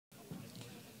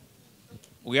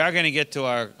we are going to get to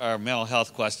our mental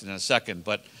health question in a second,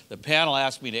 but the panel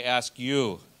asked me to ask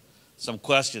you some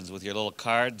questions with your little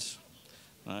cards.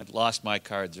 I lost my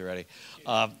cards already.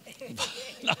 No,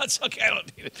 it's okay, I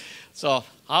don't need it. So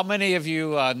how many of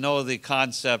you know the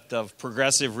concept of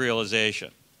progressive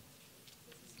realization?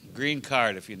 Green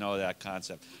card if you know that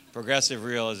concept. Progressive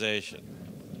realization.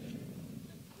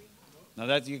 Now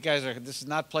that you guys are, this is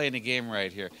not playing the game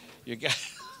right here. You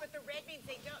guys. But the red means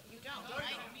they don't, you don't,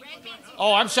 right? Red means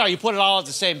Oh, I'm sorry, you put it all at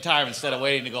the same time instead of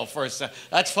waiting to go first.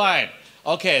 That's fine.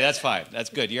 Okay, that's fine.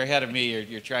 That's good. You're ahead of me.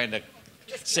 You're trying to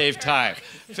save time.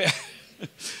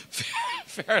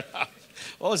 Fair enough.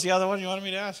 What was the other one you wanted me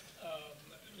to ask?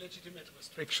 Legitimate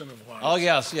restriction of rights. Oh,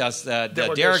 yes.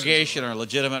 The derogation or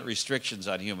legitimate restrictions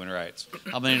on human rights.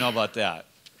 How many know about that?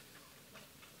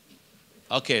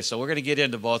 Okay, so we're going to get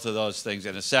into both of those things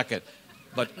in a second.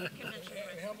 But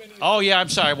oh, yeah, I'm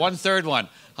sorry. One third one.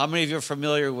 How many of you are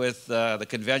familiar with the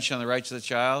Convention on the Rights of the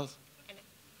Child?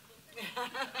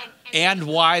 And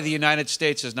why the United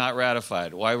States has not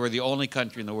ratified. Why we're the only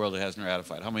country in the world that hasn't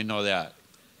ratified. How many know that?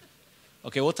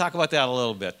 Okay, we'll talk about that a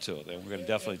little bit, too. Then we're going to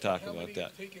definitely talk about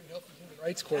that. Taking health and human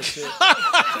rights course here.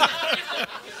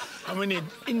 How many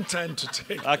intend to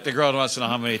take? Dr. Groen wants to know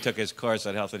how many took his course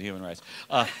on health and human rights.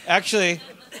 Actually,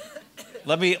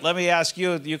 let me ask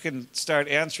you, you can start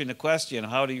answering the question,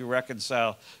 how do you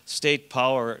reconcile state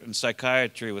power in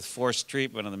psychiatry with forced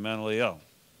treatment of the mentally ill?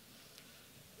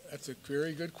 That's a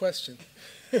very good question.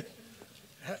 Can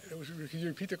you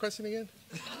repeat the question again?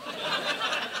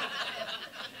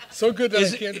 So good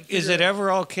that I can't. Is it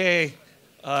ever okay,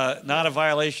 not a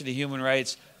violation of human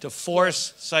rights, to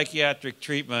force psychiatric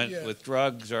treatment with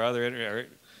drugs or other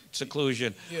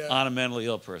seclusion on a mentally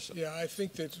ill person? Yeah, I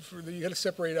think that you got to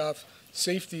separate off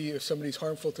safety if somebody's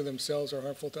harmful to themselves or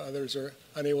harmful to others or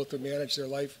unable to manage their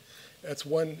life. That's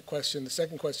one question. The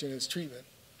second question is treatment.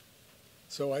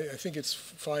 So I think it's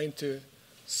fine to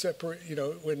separate,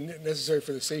 when necessary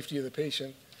for the safety of the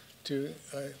patient, to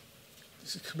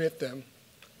commit them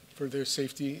for their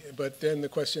safety. But then the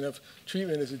question of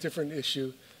treatment is a different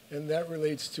issue, and that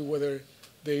relates to whether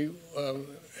they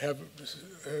have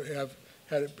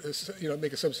had,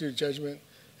 make a substitute judgment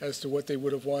as to what they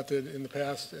would have wanted in the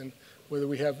past, and whether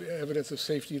we have evidence of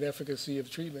safety and efficacy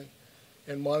of treatment.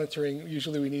 And monitoring,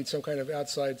 usually we need some kind of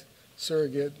outside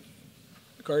surrogate,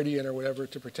 guardian or whatever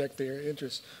to protect their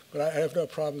interests. But I have no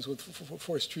problems with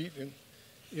forced treatment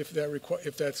if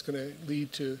that's going to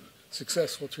lead to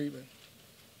successful treatment.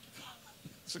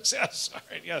 Success, all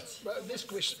right, yes. Well,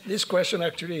 this question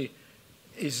actually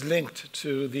is linked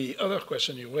to the other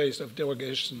question you raised of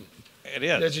derogation. It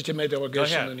is. Legitimate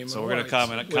derogation on human rights. So we're going to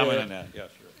comment on that, yeah.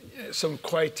 Some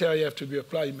criteria have to be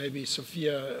applied. Maybe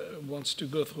Sophia wants to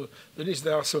go through the list.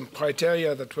 There are some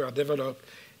criteria that were developed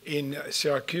in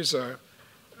Syracuse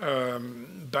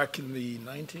back in the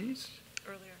 90s,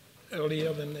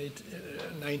 earlier than the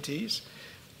 90s,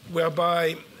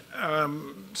 whereby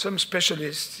some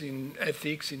specialists in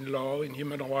ethics, in law, in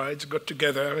human rights got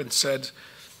together and said,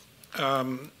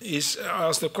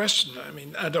 asked the question,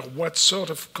 under what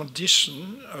sort of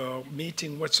condition or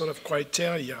meeting what sort of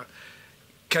criteria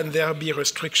can there be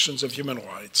restrictions of human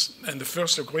rights? And the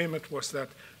first agreement was that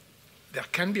there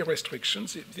can be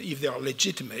restrictions if they are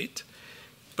legitimate,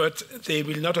 but they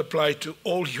will not apply to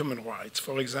all human rights.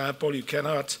 For example, you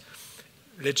cannot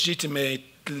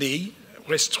legitimately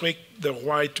restrict the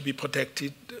right to be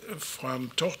protected from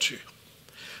torture.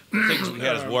 The things we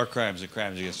had as war crimes and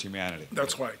crimes against humanity.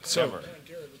 That's right. So,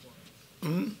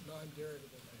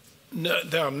 no,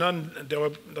 there are none. There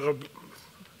are,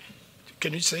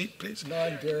 can you say it, please?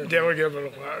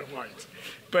 Non-derogable rights.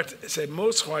 But say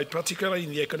most rights, particularly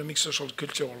in the economic, social,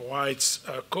 cultural rights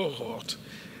cohort,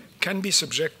 can be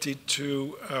subjected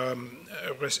to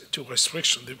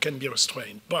restriction. They can be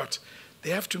restrained, but they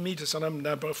have to meet a certain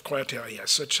number of criteria,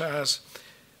 such as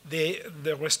the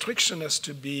restriction has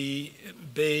to be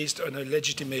based on a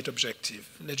legitimate objective.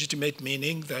 Legitimate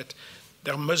meaning that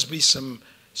there must be some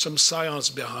science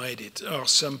behind it or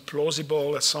some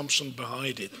plausible assumption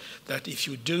behind it, that if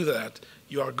you do that,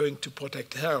 you are going to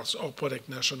protect health or protect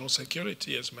national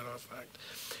security, as a matter of fact.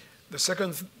 The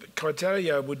second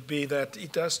criteria would be that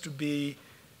it has to be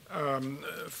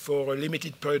for a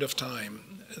limited period of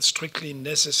time, strictly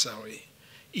necessary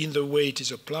in the way it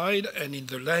is applied and in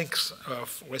the length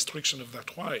of restriction of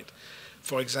that right.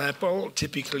 For example,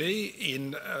 typically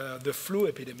in the flu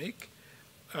epidemic,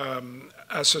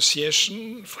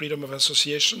 freedom of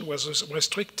association was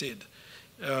restricted.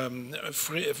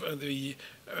 The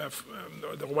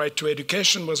right to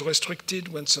education was restricted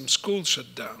when some schools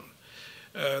shut down.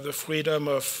 The freedom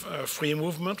of free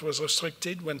movement was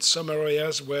restricted when some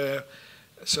areas were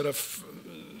sort of,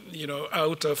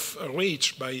 out of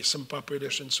reach by some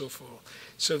population and so forth.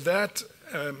 So that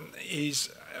is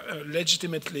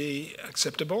legitimately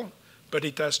acceptable, but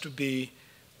it has to be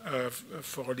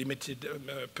for a limited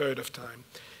period of time.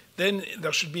 Then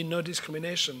there should be no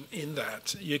discrimination in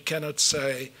that. You cannot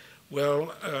say,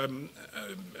 well,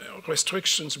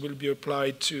 restrictions will be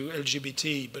applied to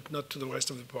LGBT, but not to the rest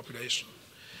of the population.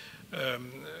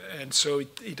 And so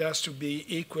it has to be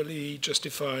equally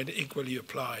justified, equally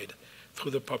applied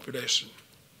through the population.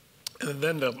 And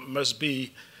then there must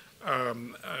be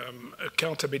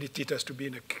accountability. It has to be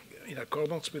in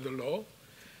accordance with the law.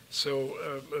 So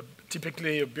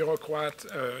typically a bureaucrat,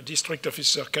 a district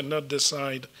officer cannot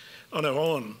decide on her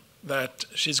own that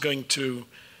she's going to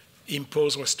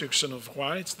impose restriction of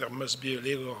rights. There must be a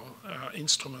legal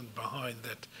instrument behind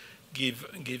that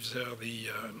gives her the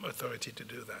authority to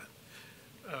do that.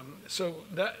 So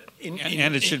that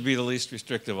and it should be the least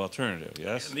restrictive alternative,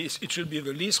 yes? It should be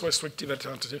the least restrictive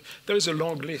alternative. There is a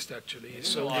long list, actually.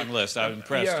 It's a long list. I'm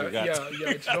impressed.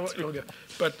 It's long.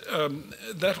 But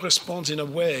that responds in a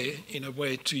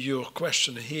way to your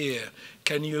question here.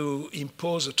 Can you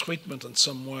impose a treatment on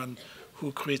someone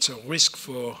who creates a risk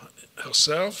for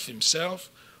herself, himself,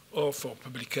 or for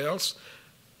public health?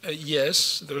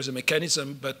 Yes, there is a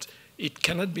mechanism, but it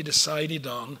cannot be decided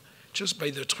on just by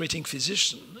the treating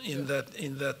physician in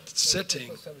that setting.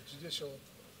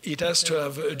 It has to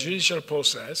have a judicial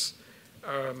process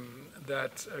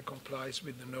that complies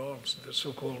with the norms, the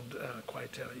so-called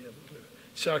criteria,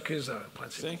 Syracuse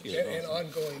principle. Thank you. And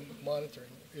ongoing monitoring.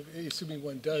 Assuming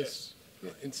one does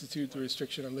institute the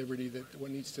restriction on liberty, that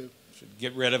one needs to should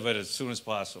get rid of it as soon as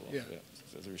possible. Yeah.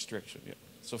 The restriction. Yeah.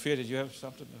 Sophia, did you have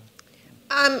something?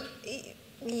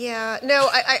 Yeah. No.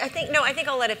 I think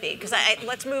I'll let it be because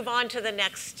let's move on to the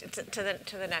next to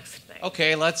the next thing.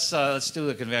 Okay. Let's do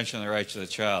the Convention on the Rights of the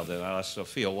Child. And I'll ask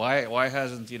Sophia, why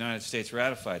hasn't the United States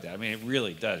ratified that? I mean, it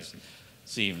really does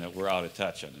seem that we're out of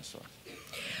touch on this one.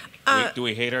 Do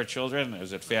we hate our children?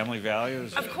 Is it family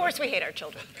values? Of course we hate our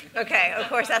children. Okay, of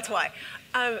course, that's why.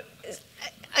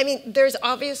 I mean, there's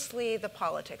obviously the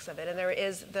politics of it, and there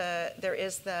is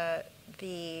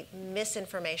the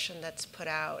misinformation that's put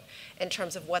out in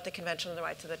terms of what the Convention on the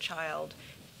Rights of the Child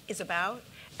is about,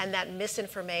 and that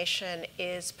misinformation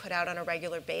is put out on a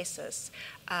regular basis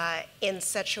in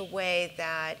such a way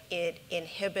that it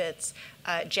inhibits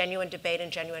genuine debate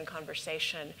and genuine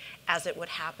conversation as it would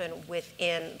happen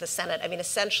within the Senate. I mean,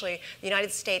 essentially, the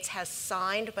United States has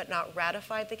signed but not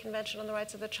ratified the Convention on the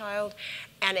Rights of the Child,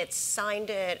 and it signed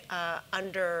it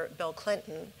under Bill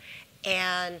Clinton.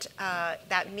 And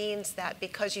that means that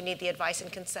because you need the advice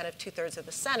and consent of 2/3 of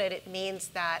the Senate, it means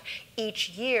that each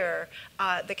year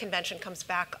the convention comes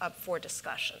back up for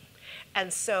discussion.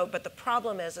 And so, but the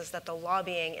problem is that the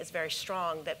lobbying is very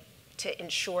strong to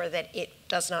ensure that it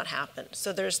does not happen.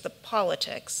 So there's the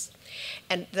politics,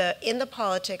 and in the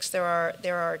politics there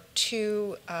are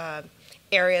two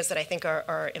areas that I think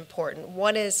are important.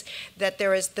 One is that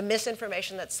there is the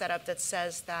misinformation that's set up that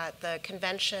says that the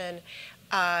convention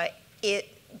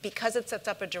because it sets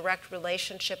up a direct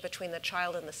relationship between the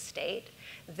child and the state,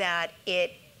 that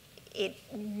it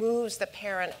moves the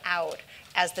parent out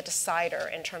as the decider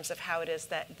in terms of how it is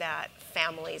that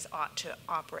families ought to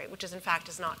operate, which is in fact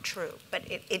is not true. But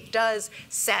it does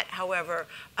set, however,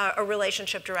 a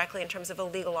relationship directly in terms of a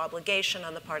legal obligation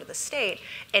on the part of the state,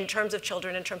 in terms of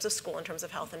children, in terms of school, in terms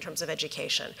of health, in terms of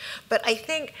education. But I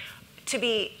think, to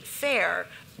be fair,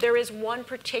 there is one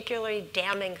particularly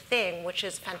damning thing, which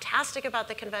is fantastic about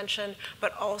the convention,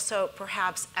 but also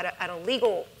perhaps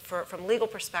from legal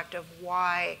perspective,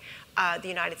 why the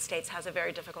United States has a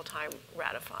very difficult time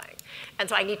ratifying. And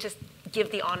so I need to give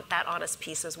that honest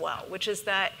piece as well, which is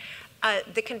that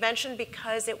the convention,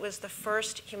 because it was the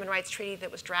first human rights treaty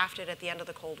that was drafted at the end of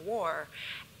the Cold War,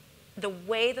 the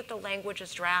way that the language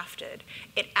is drafted,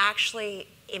 it actually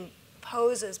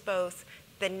imposes both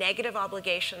the negative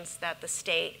obligations that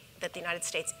the United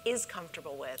States is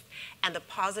comfortable with and the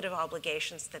positive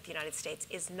obligations that the United States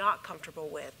is not comfortable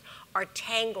with are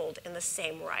tangled in the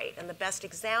same right. And the best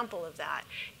example of that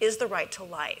is the right to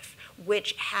life,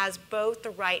 which has both the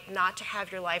right not to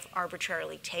have your life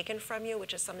arbitrarily taken from you,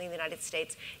 which is something the United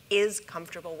States is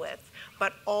comfortable with,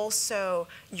 but also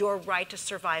your right to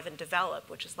survive and develop,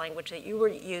 which is language that you were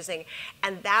using.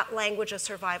 And that language of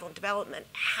survival and development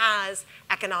has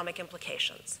economic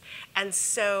implications. And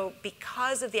so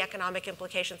because of the economic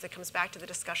implications, it comes back to the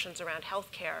discussions around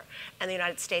healthcare and the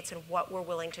United States and what we're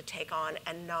willing to take on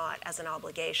and not as an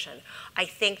obligation. I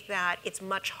think that it's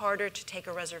much harder to take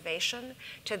a reservation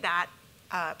to that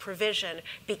provision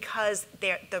because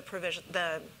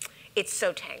the it's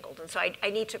so tangled. And so I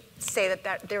need to say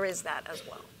that there is that as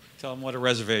well. Tell them what a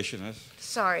reservation is.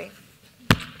 Sorry.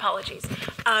 Apologies.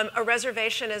 A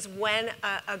reservation is when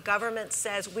a government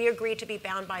says we agree to be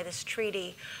bound by this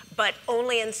treaty, but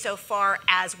only insofar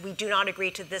as we do not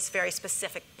agree to this very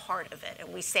specific part of it.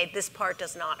 And we say this part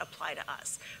does not apply to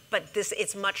us. But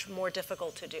it's much more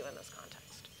difficult to do in this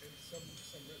context. And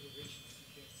some reservations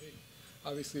you can't take.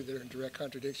 Obviously, they're in direct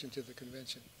contradiction to the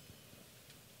convention.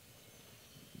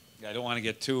 I don't want to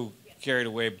get too carried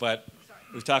away, but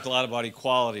we've talked a lot about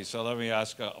equality, so let me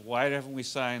ask, why haven't we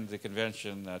signed the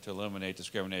convention to eliminate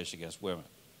discrimination against women?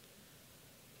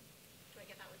 Do I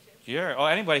get that one too? Sure. Oh,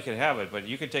 anybody can have it, but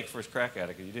you can take first crack at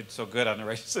it because you did so good on the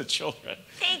rights of children.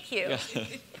 Thank you.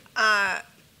 Yeah.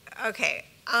 Okay.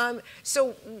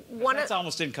 So That's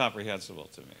almost incomprehensible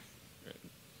to me.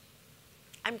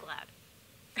 I'm glad.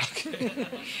 Okay.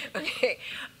 Okay.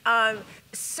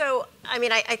 So, I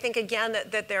mean, I think, again,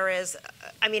 that there is,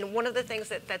 I mean, one of the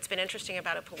things that's been interesting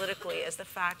about it politically is the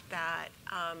fact that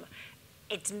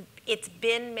it's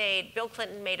been made, Bill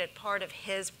Clinton made it part of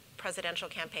his presidential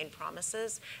campaign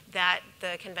promises that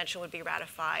the convention would be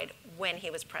ratified when he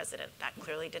was president. That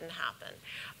clearly didn't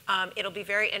happen. It'll be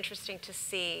very interesting to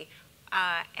see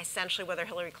essentially whether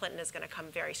Hillary Clinton is going to come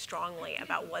very strongly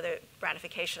about whether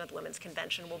ratification of the Women's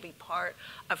Convention will be part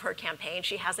of her campaign.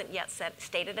 She hasn't yet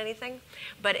stated anything,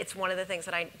 but it's one of the things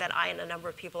that I and a number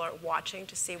of people are watching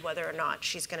to see whether or not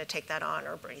she's going to take that on,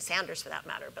 or Bernie Sanders for that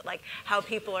matter, but like how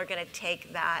people are going to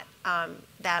take that on.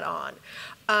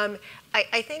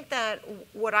 I think that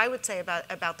what I would say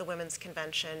about the Women's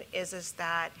Convention is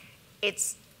that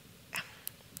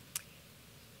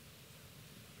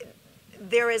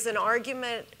there is an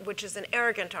argument, which is an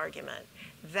arrogant argument,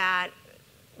 that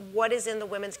what is in the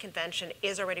Women's Convention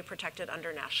is already protected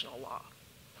under national law,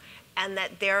 and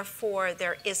that therefore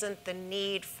there isn't the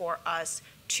need for us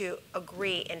to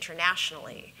agree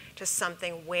internationally to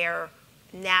something where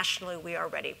nationally we are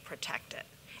already protected,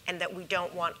 and that we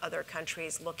don't want other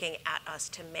countries looking at us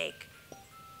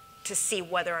to see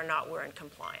whether or not we're in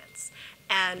compliance.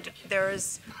 And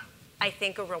there's, I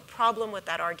think, a real problem with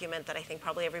that argument that I think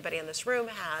probably everybody in this room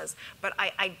has, but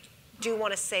I do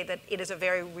want to say that it is a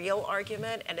very real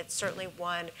argument, and it's certainly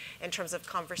one in terms of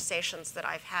conversations that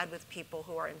I've had with people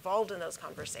who are involved in those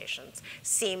conversations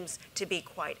seems to be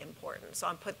quite important. So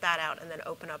I'll put that out and then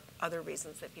open up other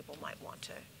reasons that people might want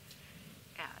to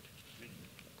add.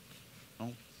 Oh.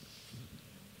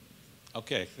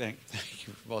 Okay, thank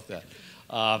you for both that.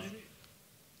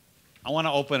 I want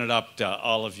to open it up to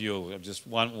all of you. Just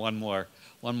one more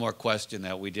question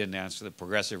that we didn't answer, the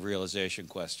progressive realization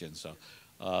question. So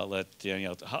let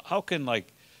Danielle, how can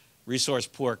like resource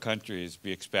poor countries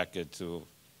be expected to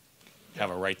have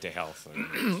a right to health?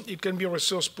 It can be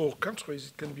resource poor countries.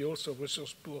 It can be also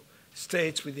resource poor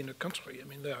states within a country. I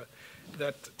mean,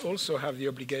 that also have the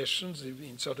obligations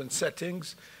in certain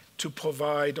settings to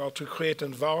provide or to create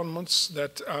environments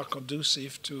that are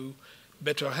conducive to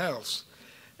better health.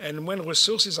 And when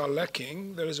resources are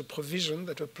lacking, there is a provision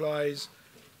that applies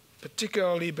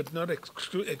particularly but not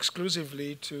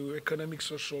exclusively to economic,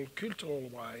 social, cultural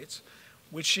rights,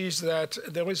 which is that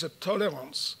there is a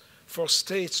tolerance for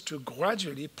states to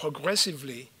gradually,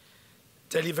 progressively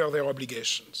deliver their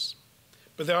obligations.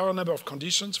 But there are a number of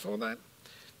conditions for that.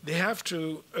 They have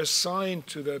to assign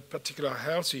to the particular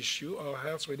health issue or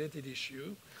health-related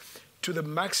issue to the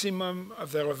maximum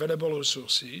of their available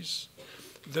resources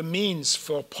the means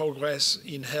for progress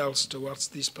in health towards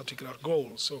this particular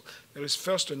goal. So there is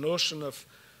first a notion of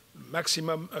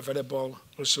maximum available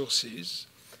resources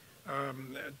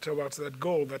towards that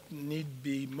goal that need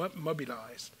be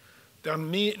mobilized. There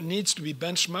needs to be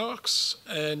benchmarks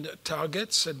and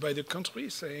targets set by the country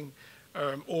saying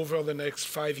over the next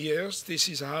 5 years, this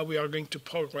is how we are going to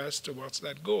progress towards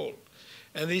that goal.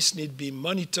 And this need be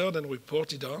monitored and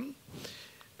reported on.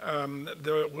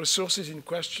 The resources in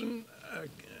question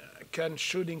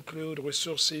should include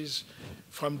resources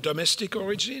from domestic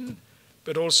origin,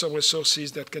 but also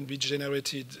resources that can be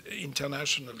generated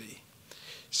internationally.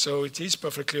 So it is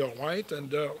perfectly all right.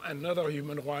 And another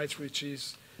human right, which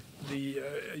is the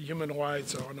human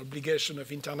rights or an obligation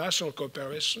of international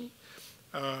cooperation.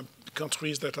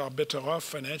 Countries that are better off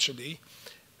financially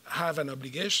have an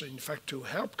obligation, in fact, to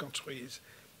help countries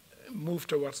move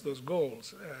towards those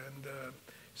goals. And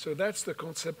so that's the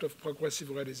concept of progressive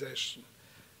realization.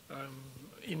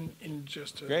 In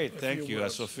just great, thank you,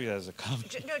 Sophia. As a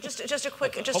comment, no, just a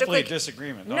quick, hopefully a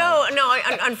disagreement. No,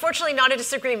 unfortunately not a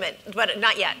disagreement, but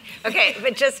not yet. Okay,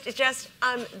 but just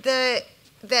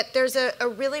that there's a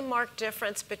really marked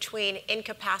difference between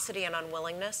incapacity and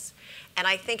unwillingness. And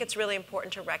I think it's really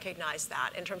important to recognize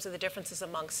that in terms of the differences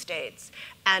among states.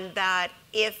 And that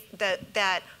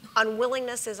that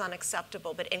unwillingness is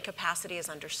unacceptable, but incapacity is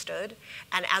understood.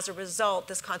 And as a result,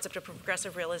 this concept of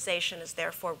progressive realization is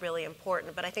therefore really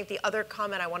important. But I think the other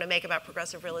comment I want to make about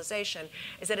progressive realization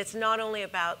is that it's not only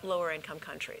about lower income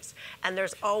countries. And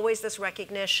there's always this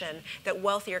recognition that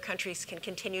wealthier countries can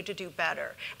continue to do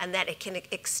better, and that it can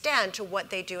extend to what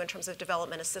they do in terms of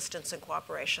development assistance and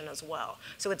cooperation as well.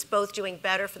 So it's both doing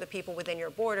better for the people within your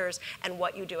borders and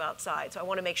what you do outside. So I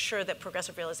want to make sure that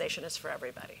progressive realization is for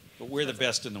everybody. But we're the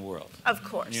best in the world. Of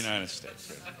course. In the United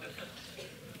States.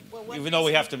 Well, even though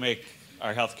we have to make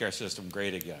our healthcare system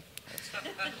great again.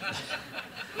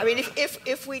 I mean,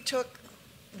 if we took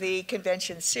the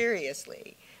convention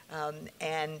seriously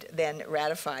and then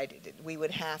ratified it, we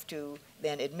would have to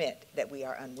then admit that we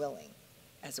are unwilling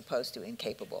as opposed to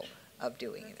incapable of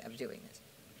doing this.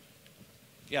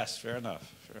 Yes, fair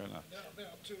enough, fair enough. There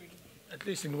are two, at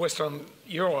least in Western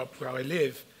Europe, where I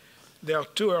live, there are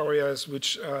two areas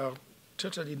which are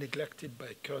totally neglected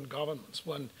by current governments.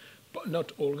 One,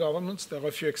 not all governments, there are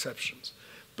a few exceptions,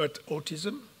 but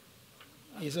autism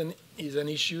is an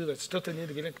issue that's totally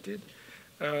neglected.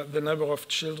 The number of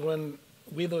children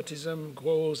with autism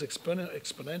grows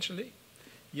exponentially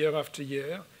year after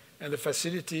year, and the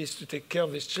facilities to take care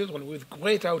of these children with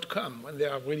great outcome when they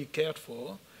are really cared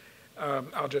for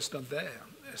are just not there.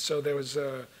 So there is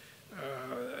a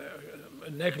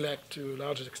neglect to a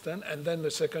large extent. And then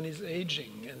the second is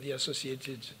aging and the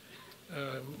associated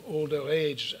older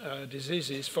age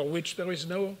diseases for which there is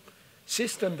no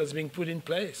system that's being put in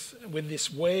place with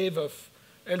this wave of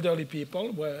elderly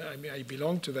people. Well, I mean, I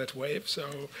belong to that wave,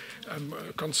 so I'm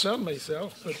concerned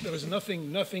myself, but there is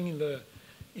nothing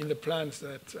in the plans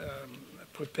that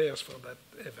prepares for that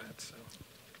event. So.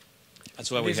 That's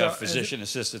why we have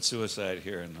physician-assisted suicide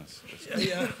here in this.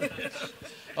 Yeah.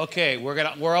 Okay,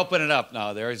 we're opening up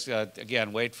now. There's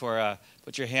again,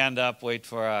 put your hand up. Wait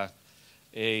for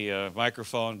a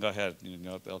microphone. Go ahead.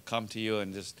 They'll come to you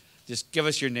and just give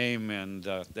us your name and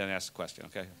then ask the question.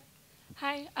 Okay.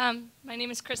 Hi, my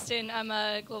name is Kristen. I'm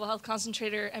a global health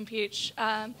concentrator, MPH.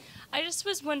 I just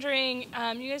was wondering,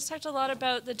 you guys talked a lot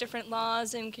about the different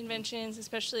laws and conventions,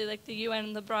 especially like the UN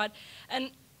and the Broad,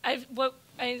 and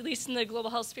at least in the global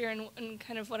health sphere and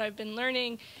kind of what I've been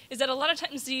learning, is that a lot of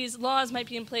times these laws might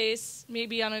be in place,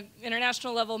 maybe on an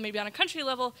international level, maybe on a country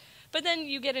level, but then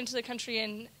you get into the country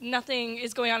and nothing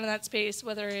is going on in that space,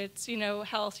 whether it's,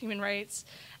 health, human rights.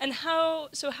 And how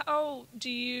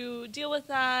do you deal with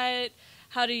that?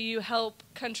 How do you help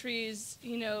countries,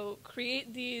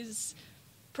 create these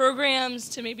programs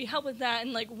to maybe help with that?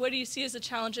 And what do you see as the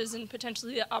challenges and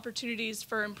potentially the opportunities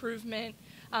for improvement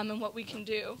and what we can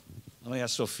do? Let me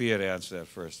ask Sophia to answer that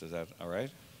first. Is that all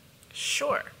right?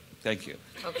 Sure. Thank you.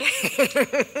 Okay.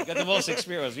 You got the most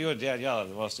experience. You and Danielle have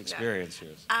the most experience here.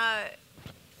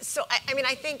 So,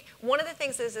 I think one of the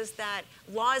things is that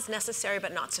law is necessary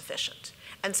but not sufficient.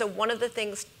 And so one of the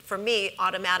things for me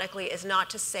automatically is not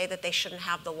to say that they shouldn't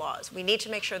have the laws. We need to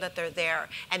make sure that they're there,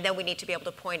 and then we need to be able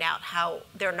to point out how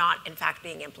they're not, in fact,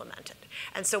 being implemented.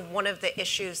 And so one of the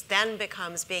issues then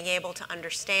becomes being able to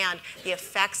understand the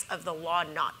effects of the law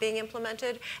not being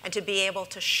implemented, and to be able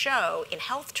to show in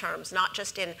health terms, not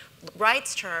just in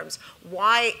rights terms,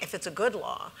 why, if it's a good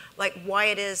law, why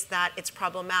it is that it's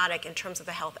problematic in terms of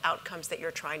the health outcomes that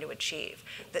you're trying to achieve.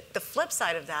 The flip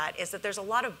side of that is that there's a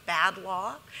lot of bad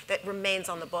law that remains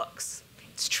on the books.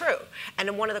 It's true.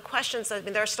 And one of the questions,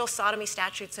 there are still sodomy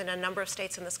statutes in a number of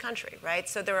states in this country, right?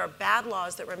 So there are bad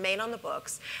laws that remain on the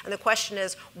books. And the question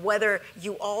is whether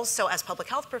you also, as public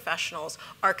health professionals,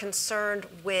 are concerned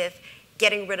with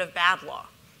getting rid of bad law,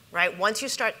 right? Once you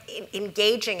start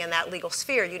engaging in that legal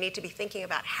sphere, you need to be thinking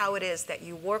about how it is that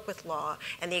you work with law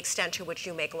and the extent to which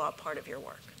you make law part of your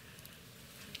work.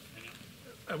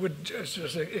 I would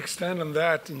just extend on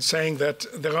that in saying that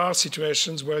there are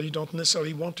situations where you don't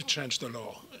necessarily want to change the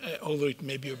law, although it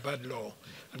may be a bad law.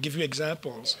 I'll give you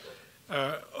examples.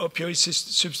 Opioid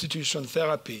substitution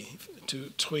therapy to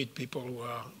treat people who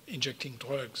are injecting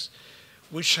drugs,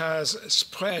 which has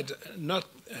spread not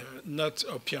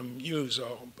opium use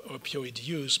or opioid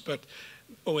use, but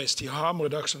OST, harm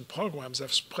reduction programs,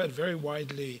 have spread very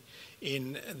widely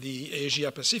in the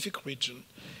Asia-Pacific region.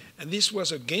 And this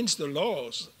was against the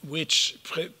laws which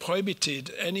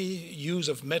prohibited any use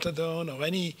of methadone or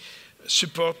any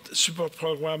support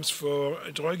programs for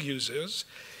drug users.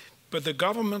 But the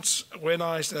governments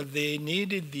realized that they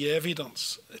needed the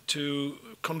evidence to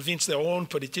convince their own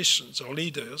politicians or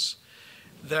leaders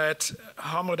that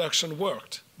harm reduction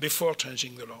worked before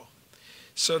changing the law.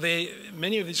 So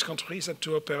many of these countries had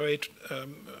to operate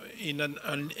in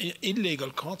an illegal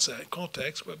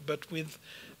context, but with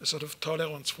a sort of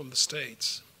tolerance from the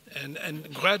states.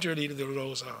 And gradually the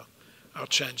laws are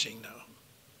changing now.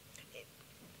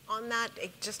 On that,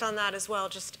 just on that as well,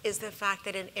 just is the fact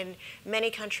that in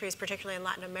many countries, particularly in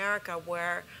Latin America,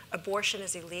 where abortion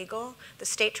is illegal, the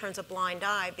state turns a blind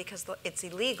eye because it's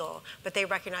illegal, but they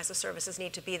recognize the services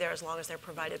need to be there as long as they're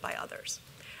provided by others.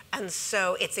 And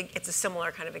so it's a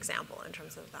similar kind of example in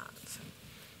terms of that. So,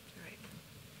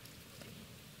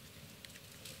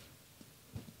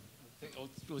 all right.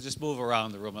 We'll just move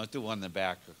around the room. I'll do one in the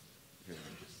back.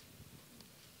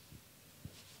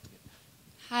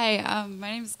 Hi,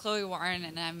 my name is Chloe Warren,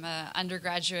 and I'm an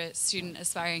undergraduate student,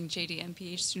 aspiring JD and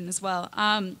PhD student as well.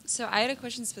 So I had a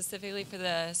question specifically for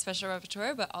the special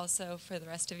rapporteur, but also for the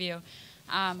rest of you.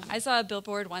 I saw a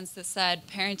billboard once that said,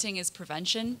 "Parenting is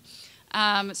prevention."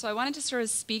 So I wanted to sort of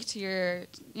speak to your,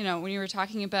 when you were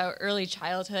talking about early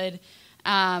childhood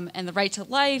and the right to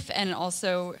life, and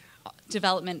also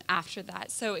development after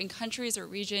that. So in countries or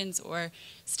regions or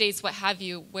states, what have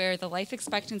you, where the life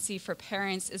expectancy for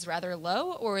parents is rather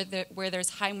low, or where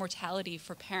there's high mortality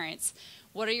for parents,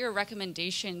 what are your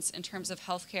recommendations in terms of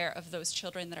healthcare of those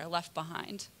children that are left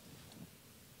behind?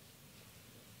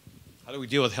 How do we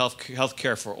deal with health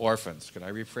care for orphans? Can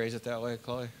I rephrase it that way,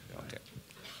 Chloe? Okay.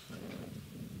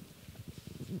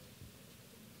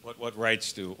 What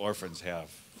rights do orphans have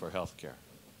for health care,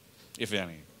 if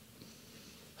any?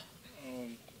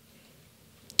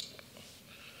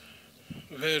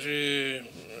 Very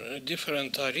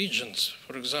different regions.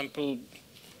 For example,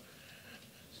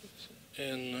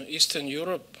 in Eastern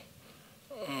Europe,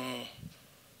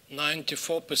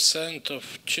 94%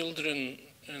 of children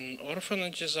in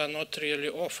orphanages are not really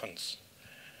orphans.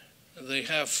 They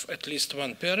have at least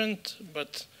one parent,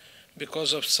 but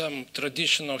because of some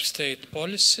tradition of state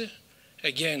policy,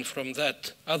 again from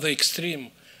that other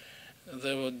extreme,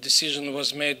 the decision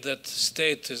was made that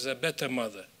state is a better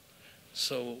mother.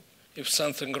 So if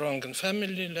something wrong in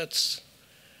family, let's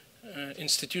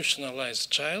institutionalize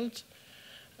child.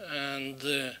 And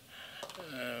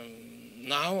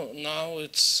now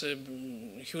it's a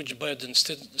huge burden.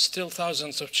 Still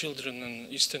thousands of children in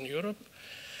Eastern Europe.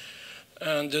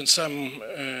 And in some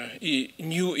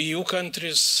new EU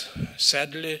countries,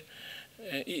 sadly,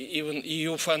 even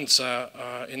EU funds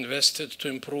are invested to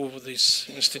improve these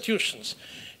institutions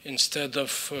instead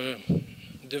of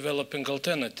developing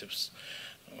alternatives.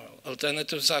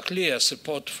 Alternatives are clear: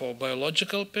 support for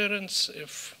biological parents.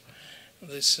 If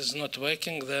this is not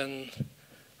working, then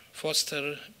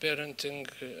foster parenting,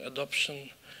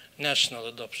 adoption, national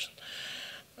adoption.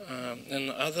 In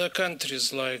other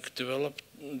countries, like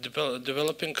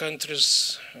developing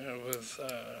countries with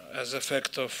as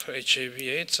effect of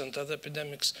HIV/AIDS and other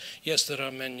epidemics, yes, there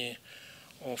are many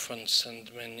orphans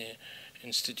and many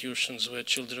institutions where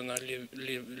children are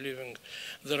living.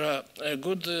 There are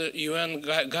good UN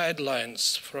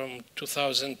guidelines from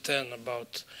 2010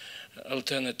 about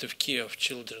alternative care of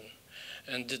children.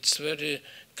 And it's very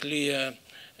clear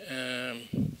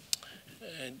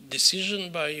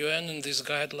decision by UN in these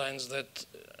guidelines that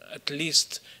at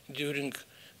least during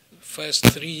first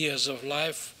 3 years of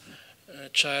life, a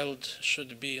child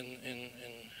should be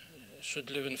should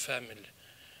live in family,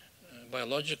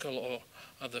 biological or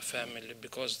other family,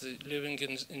 because the living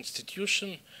in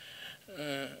institution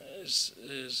is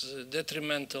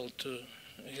detrimental to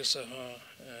his or her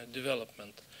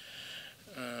development.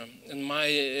 In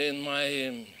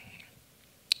my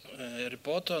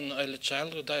report on early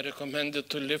childhood, I recommended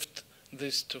to lift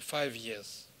this to 5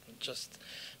 years,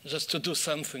 just to do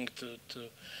something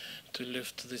to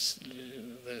lift this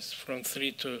from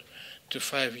 3 to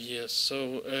 5 years.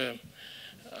 So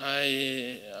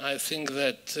I think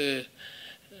that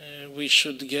we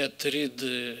should get rid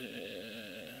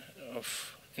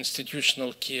of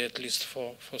institutional care, at least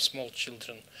for small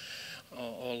children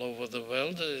all over the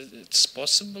world. It's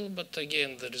possible, but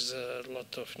again, there is a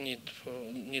lot of need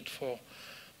for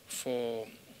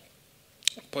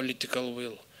political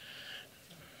will.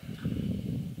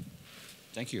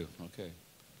 Thank you. Okay.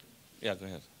 Yeah, go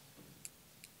ahead.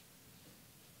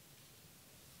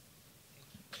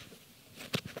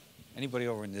 Anybody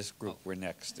over in this group? We're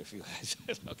next. If you guys,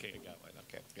 okay, I got one.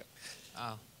 Okay,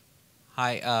 yeah.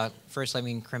 Hi. First, let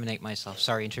me incriminate myself.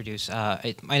 Sorry, introduce.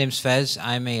 My name's Fez.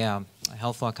 I'm a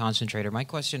health law concentrator. My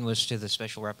question was to the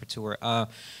special rapporteur.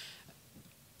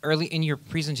 Early in your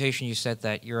presentation, you said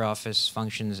that your office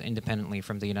functions independently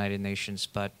from the United Nations,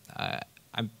 but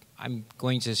I'm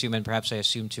going to assume, and perhaps I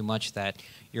assume too much, that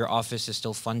your office is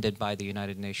still funded by the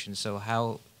United Nations. So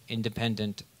how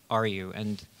independent are you?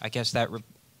 And I guess that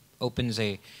opens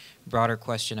a broader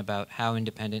question about how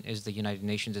independent is the United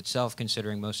Nations itself,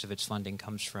 considering most of its funding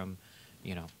comes from,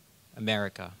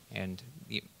 America, and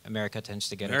America tends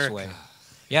to get its way.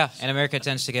 Yeah, and America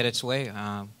tends to get its way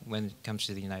when it comes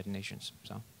to the United Nations.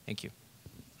 So, thank you.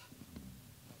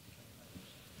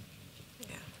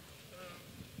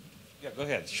 Yeah, go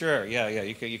ahead. Sure. Yeah.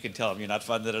 You can tell them you're not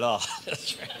funded at all.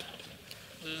 That's right.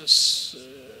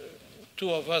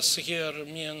 Two of us here,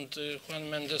 me and Juan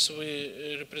Mendes,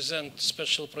 we represent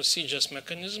special procedures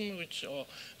mechanism, which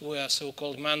we are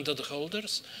so-called mandate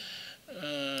holders.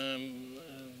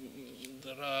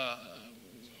 There are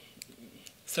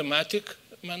thematic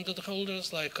mandate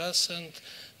holders like us, and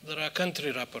there are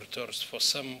country rapporteurs for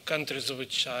some countries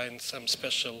which are in some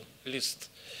special list.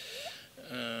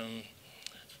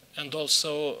 And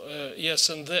also, yes,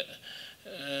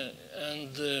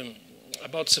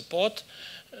 about support,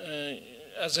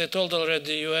 as I told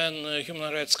already, UN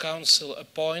Human Rights Council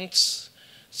appoints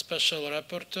special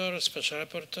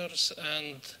rapporteurs,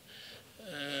 and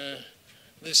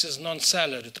this is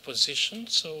non-salaried position,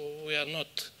 so we are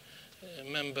not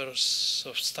members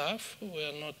of staff, we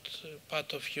are not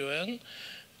part of UN.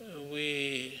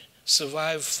 We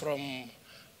survive from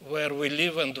where we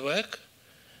live and work,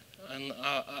 and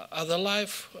our other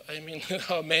life, I mean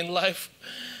our main life,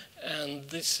 and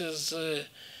this is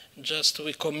just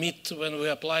we commit, when we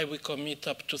apply, we commit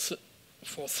up to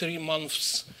for 3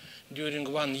 months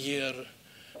during 1 year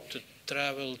to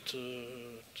travel to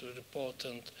report,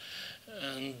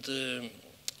 and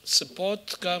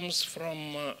support comes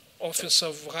from Office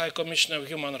of High Commissioner of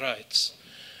Human Rights.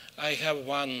 I have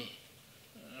one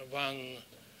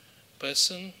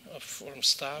person from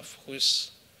staff who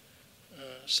is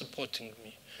supporting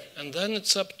me. And then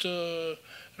it's up to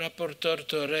rapporteur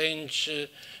to arrange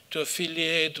to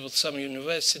affiliate with some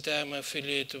university. I'm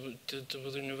affiliated with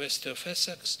the University of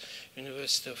Essex.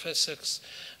 University of Essex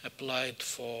applied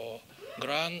for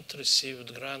grant,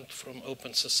 received grant from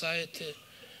Open Society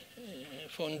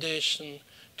Foundation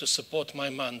to support my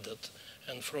mandate.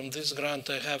 And from this grant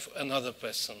I have another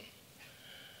person.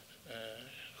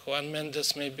 Juan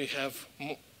Mendes maybe have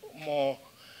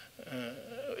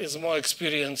is more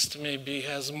experienced, maybe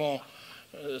has more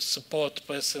support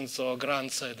persons or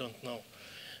grants, I don't know.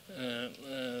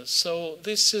 So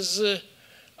this is,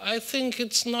 I think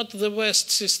it's not the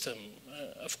West system.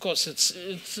 Of course,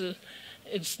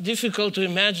 it's difficult to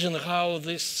imagine how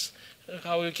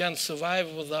we can survive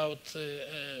without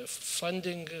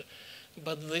funding,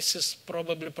 but this is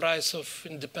probably price of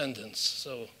independence.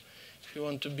 So if you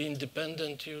want to be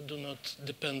independent, you do not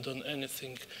depend on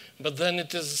anything. But then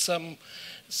it is some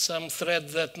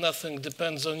threat that nothing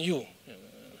depends on you.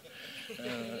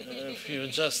 If you're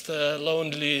just a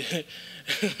lonely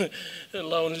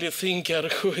thinker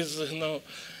who is,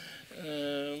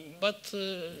 but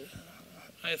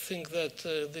I think that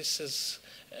this is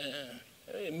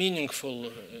a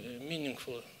meaningful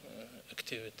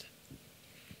activity.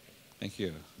 Thank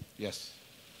you. Yes.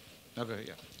 Okay.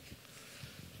 Yeah.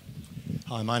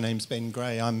 Hi, my name's Ben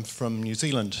Gray. I'm from New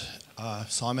Zealand,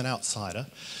 so I'm an outsider.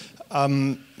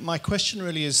 My question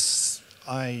really is,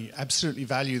 I absolutely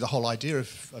value the whole idea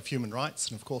of human rights,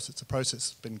 and of course it's a process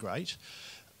that's been great.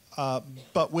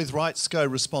 But with rights go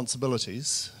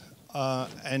responsibilities,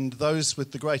 and those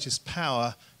with the greatest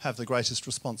power have the greatest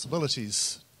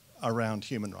responsibilities around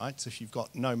human rights. If you've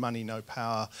got no money, no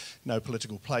power, no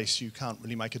political place, you can't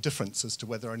really make a difference as to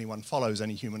whether anyone follows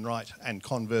any human right, and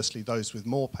conversely, those with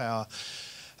more power.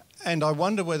 And I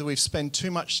wonder whether we've spent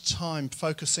too much time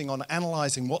focusing on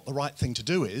analysing what the right thing to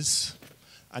do is,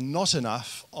 and not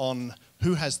enough on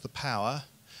who has the power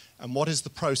and what is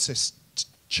the process to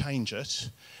change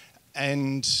it.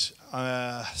 And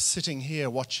sitting here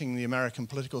watching the American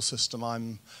political system,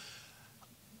 I'm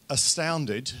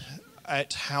astounded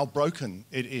at how broken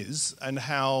it is and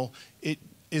how it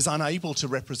is unable to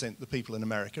represent the people in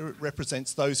America. It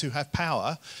represents those who have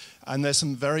power, and there's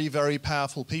some very, very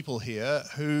powerful people here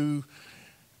who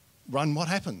run what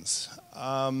happens.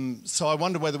 So I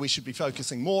wonder whether we should be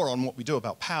focusing more on what we do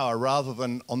about power rather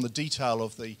than on the detail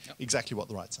of exactly what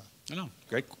the rights are. No,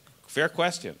 great, fair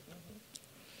question.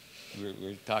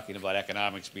 We're talking about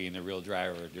economics being the real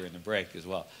driver during the break as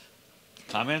well.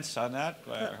 Comments on that?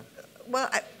 Well,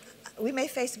 we may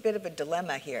face a bit of a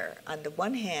dilemma here. On the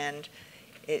one hand,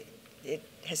 it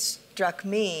has struck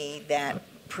me that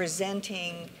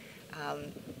presenting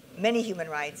many human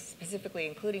rights, specifically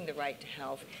including the right to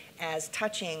health, as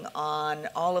touching on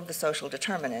all of the social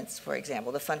determinants, for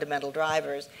example, the fundamental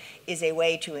drivers, is a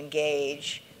way to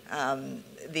engage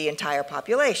the entire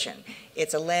population.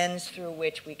 It's a lens through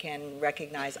which we can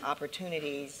recognize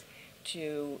opportunities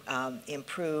to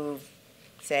improve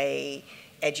say,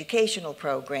 educational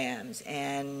programs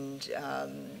and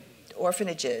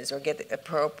orphanages, or get the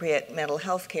appropriate mental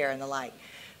health care and the like.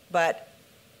 But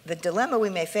the dilemma we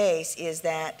may face is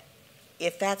that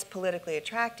if that's politically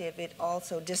attractive, it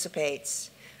also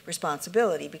dissipates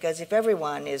responsibility, because if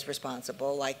everyone is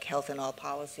responsible, like Health in All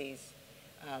Policies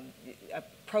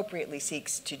appropriately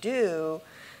seeks to do,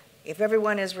 if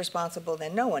everyone is responsible,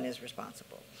 then no one is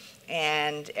responsible.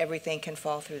 And everything can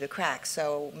fall through the cracks.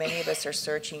 So many of us are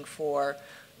searching for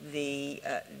the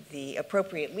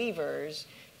appropriate levers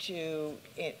to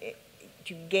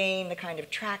gain the kind of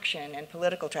traction and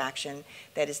political traction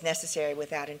that is necessary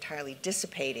without entirely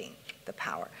dissipating the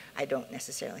power. I don't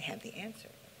necessarily have the answer.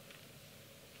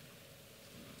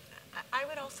 I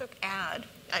would also add,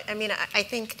 I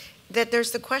think that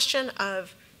there's the question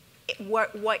of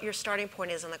what your starting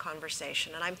point is in the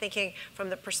conversation. And I'm thinking from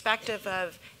the perspective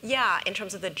of, yeah, in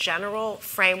terms of the general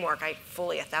framework, I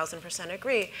fully 1,000%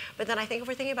 agree. But then I think if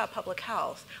we're thinking about public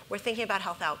health, we're thinking about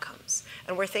health outcomes.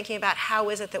 And we're thinking about how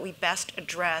is it that we best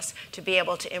address to be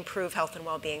able to improve health and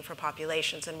well-being for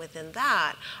populations. And within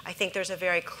that, I think there's a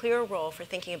very clear role for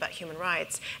thinking about human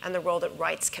rights and the role that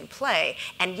rights can play.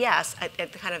 And yes,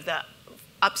 at kind of the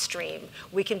upstream,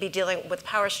 we can be dealing with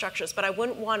power structures, but I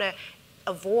wouldn't want to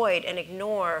avoid and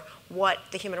ignore what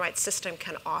the human rights system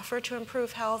can offer to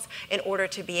improve health in order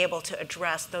to be able to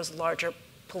address those larger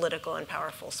political and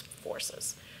powerful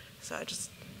forces. So I just...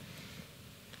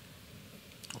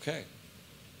 Okay.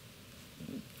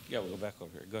 Yeah, we'll go back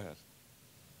over here. Go ahead.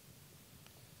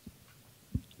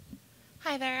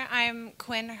 Hi there, I'm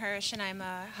Quinn Hirsch, and I'm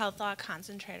a health law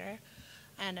concentrator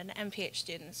and an MPH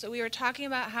student. So we were talking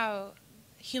about how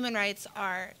human rights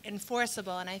are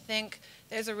enforceable, and I think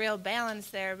there's a real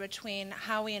balance there between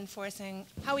how we enforce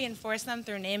them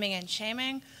through naming and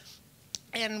shaming,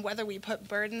 and whether we put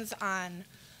burdens on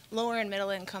lower and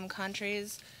middle income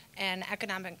countries and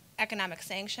economic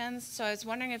sanctions. So I was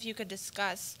wondering if you could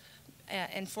discuss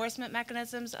enforcement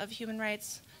mechanisms of human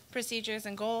rights procedures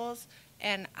and goals,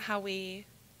 and how we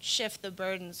shift the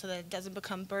burden so that it doesn't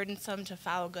become burdensome to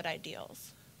follow good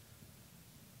ideals.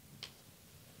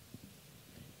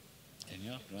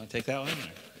 Danielle, you want to take that one?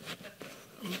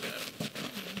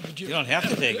 You don't have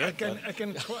to take it.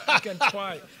 I can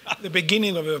try. The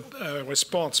beginning of a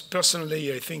response,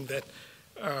 personally, I think that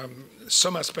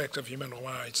some aspects of human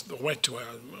rights, the right to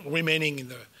remaining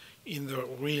in the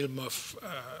realm of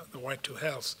the right to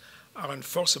health, are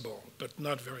enforceable, but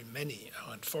not very many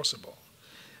are enforceable.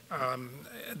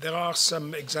 There are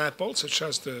some examples, such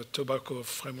as the Tobacco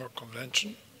Framework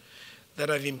Convention, that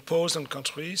have imposed on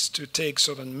countries to take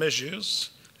certain measures,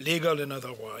 legal and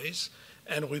otherwise,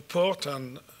 and report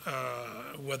on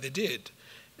what they did.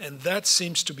 And that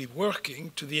seems to be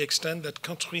working to the extent that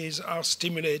countries are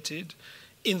stimulated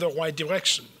in the right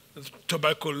direction. The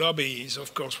tobacco lobby is,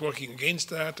 of course, working against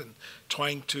that and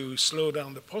trying to slow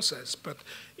down the process, but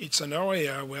it's an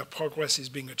area where progress is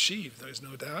being achieved, there is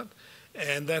no doubt,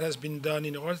 and that has been done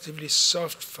in a relatively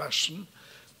soft fashion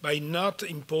by not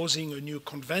imposing a new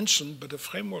convention, but a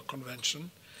framework convention,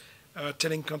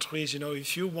 telling countries,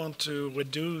 if you want to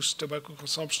reduce tobacco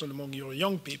consumption among your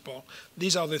young people,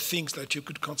 these are the things that you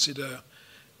could consider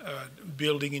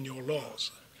building in your laws.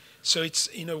 So it's,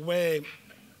 in a way,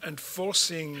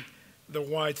 enforcing the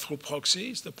right through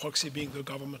proxies, the proxy being the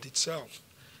government itself.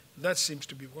 That seems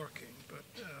to be working, but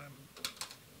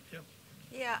yeah.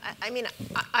 Yeah,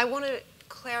 I want to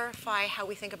clarify how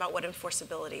we think about what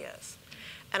enforceability is.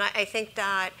 And I think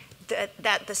that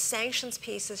the sanctions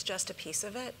piece is just a piece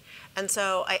of it. And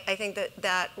so I think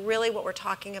that really what we're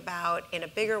talking about in a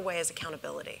bigger way is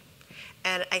accountability.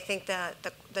 And I think that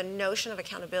the notion of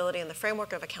accountability and the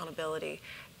framework of accountability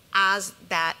as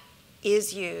that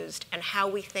is used, and how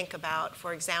we think about,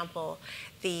 for example,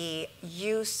 the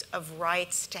use of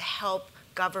rights to help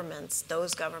governments,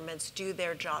 those governments, do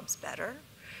their jobs better,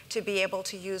 to be able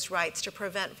to use rights to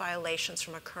prevent violations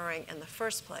from occurring in the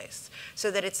first place. So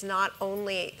that it's not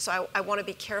only, so I want to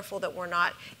be careful that we're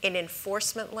not in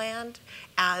enforcement land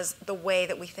as the way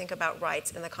that we think about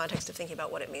rights in the context of thinking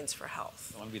about what it means for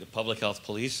health. You want to be the public health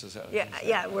police? Is that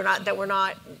Yeah, we're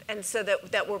not, and so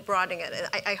that we're broadening it.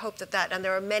 And I hope that, and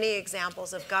there are many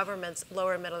examples of governments,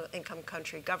 lower and middle income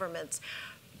country governments,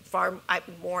 far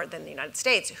more than the United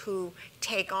States, who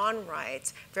take on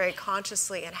rights very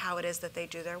consciously in how it is that they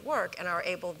do their work, and are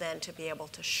able then to be able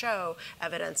to show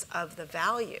evidence of the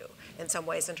value in some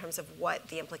ways in terms of what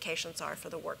the implications are for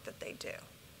the work that they do.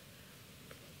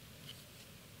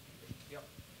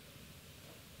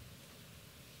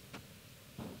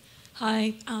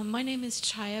 Hi, my name is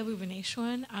Chaya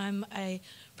Bhuvaneshwan. I'm a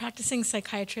practicing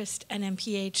psychiatrist and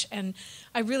MPH, and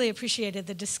I really appreciated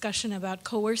the discussion about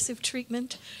coercive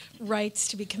treatment, rights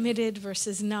to be committed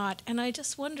versus not. And I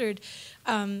just wondered,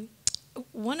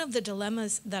 one of the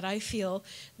dilemmas that I feel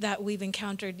that we've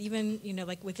encountered, even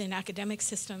like within academic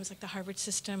systems, like the Harvard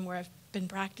system where I've been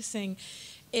practicing,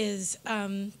 is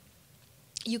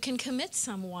you can commit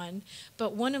someone,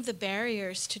 but one of the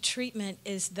barriers to treatment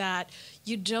is that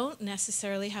you don't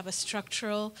necessarily have a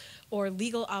structural or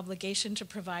legal obligation to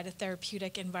provide a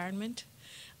therapeutic environment.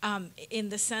 In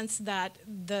the sense that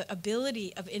the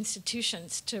ability of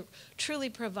institutions to truly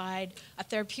provide a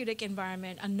therapeutic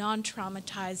environment, a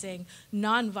non-traumatizing,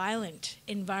 non-violent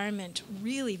environment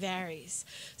really varies.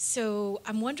 So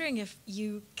I'm wondering if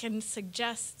you can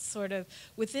suggest sort of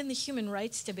within the human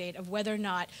rights debate of whether or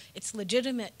not it's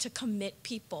legitimate to commit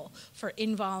people for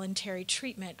involuntary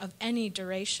treatment of any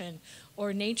duration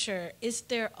or nature, is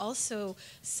there also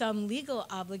some legal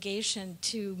obligation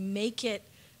to make it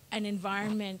an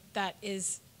environment that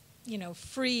is,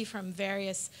 free from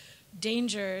various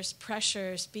dangers,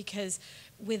 pressures, because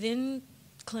within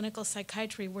clinical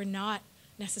psychiatry, we're not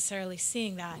necessarily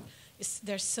seeing that.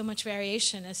 There's so much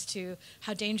variation as to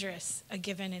how dangerous a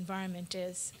given environment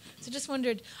is. So just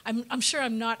wondered, I'm sure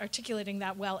I'm not articulating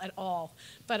that well at all,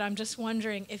 but I'm just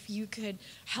wondering if you could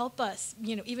help us,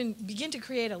 even begin to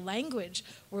create a language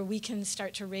where we can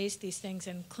start to raise these things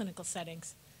in clinical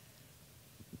settings.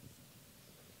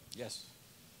 Yes.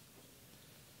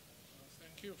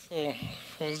 Thank you for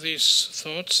these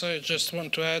thoughts. I just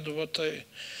want to add what I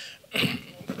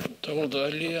told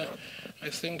earlier. I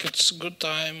think it's a good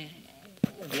time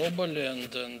globally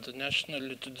and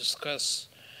nationally to discuss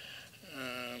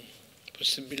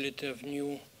possibility of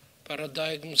new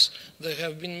paradigms. There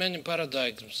have been many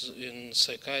paradigms in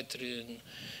psychiatry,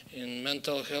 in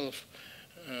mental health,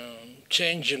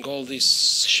 changing all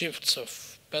these shifts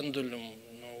of pendulum,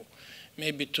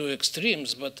 maybe two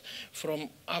extremes, but from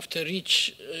after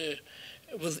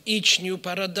with each new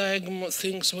paradigm,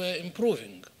 things were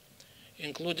improving,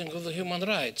 including with the human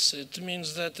rights. It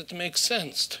means that it makes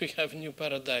sense to have new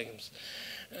paradigms.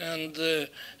 And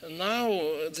now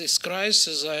this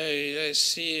crisis I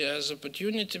see as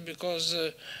opportunity because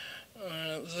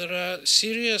there are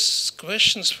serious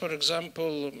questions, for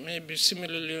example, maybe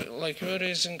similarly like you're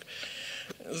raising,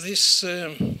 this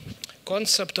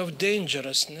concept of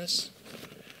dangerousness.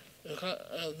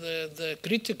 The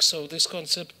critics of this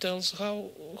concept tells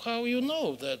how you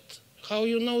know that, how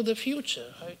you know the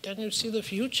future. How can you see the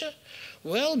future?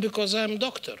 Well, because I'm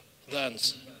doctor, the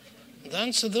answer. The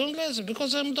answer, the only answer,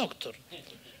 because I'm doctor.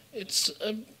 It's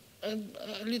a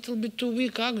little bit too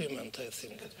weak argument, I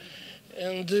think.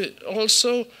 And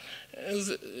also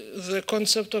the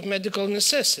concept of medical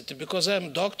necessity, because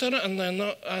I'm doctor and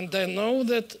I know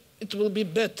that it will be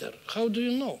better. How do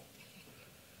you know?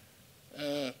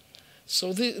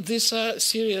 So these are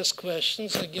serious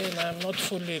questions. Again, I'm not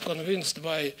fully convinced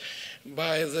by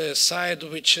the side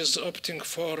which is opting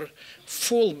for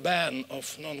full ban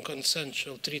of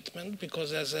non-consensual treatment,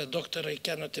 because as a doctor I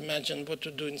cannot imagine what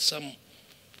to do in some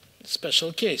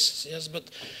special cases. Yes, but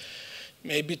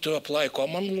maybe to apply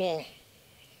common law.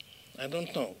 I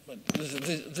don't know. But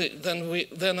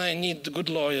then I need good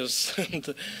lawyers.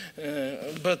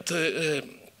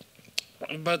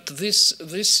 But this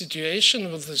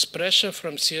situation with this pressure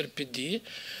from CRPD,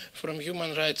 from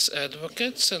human rights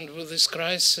advocates, and with this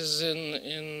crisis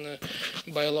in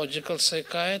biological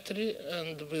psychiatry,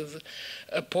 and with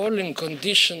appalling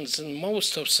conditions in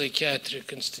most of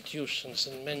psychiatric institutions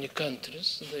in many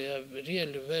countries, they are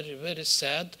really very, very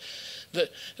sad.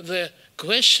 The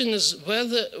question is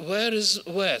where is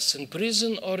worse, in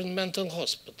prison or in mental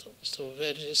hospital? So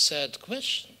very sad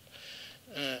question.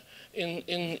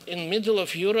 In middle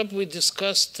of Europe, we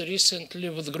discussed recently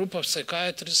with a group of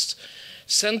psychiatrists,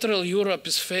 Central Europe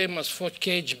is famous for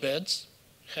cage beds.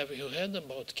 Have you heard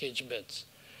about cage beds?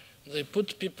 They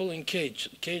put people in cage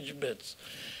beds.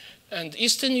 And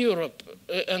Eastern Europe,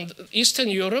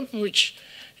 which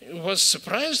was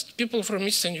surprised, people from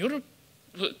Eastern Europe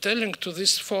telling to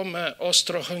this former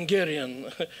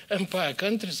Austro-Hungarian empire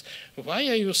countries, why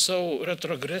are you so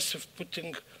retrogressive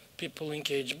putting people in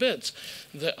cage beds?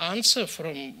 The answer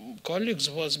from colleagues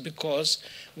was because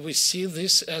we see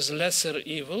this as lesser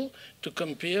evil to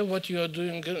compare what you are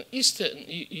doing in Eastern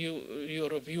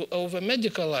Europe. You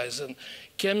over-medicalize, and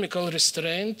chemical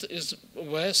restraint is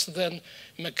worse than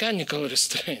mechanical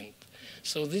restraint.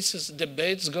 So this is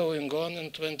debates going on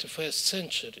in 21st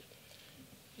century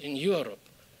in Europe.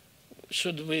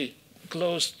 Should we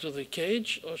close to the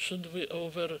cage or should we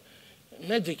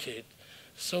over-medicate?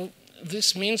 So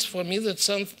this means for me that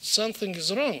something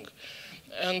is wrong.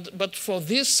 But for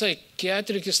this,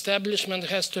 psychiatric establishment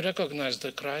has to recognize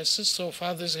the crisis. So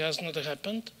far, this has not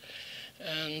happened.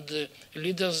 And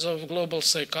leaders of global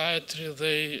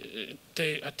psychiatry,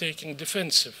 they are taking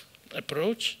defensive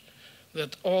approach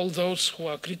that all those who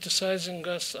are criticizing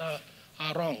us are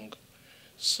wrong.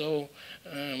 So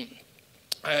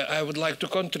I would like to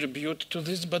contribute to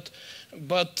this, but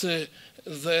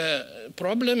the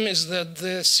problem is that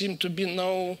there seems to be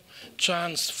no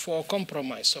chance for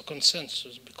compromise or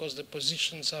consensus because the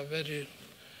positions are very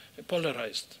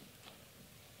polarized.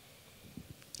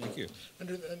 Thank you.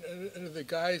 Under the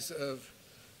guise of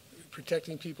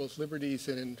protecting people's liberties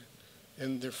and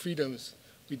their freedoms,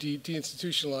 we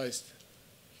deinstitutionalized,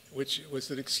 which was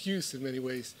an excuse in many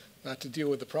ways not to deal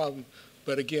with the problem.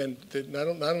 But again, that not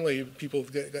only people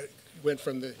went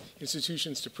from the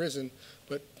institutions to prison,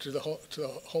 but to the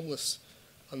homeless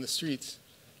on the streets.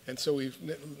 And so we've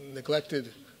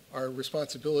neglected our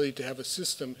responsibility to have a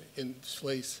system in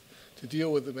place to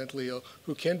deal with the mentally ill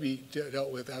who can be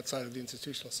dealt with outside of the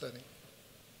institutional setting.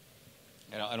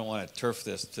 I don't want to turf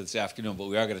this afternoon, but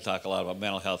we are going to talk a lot about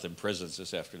mental health in prisons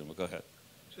this afternoon. But go ahead.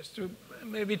 Just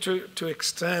to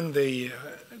extend the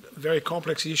very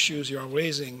complex issues you are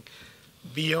raising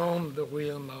beyond the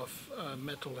realm of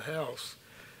mental health.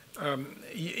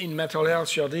 In mental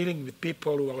health, you're dealing with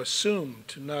people who are assumed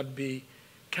to not be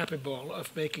capable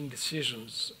of making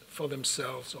decisions for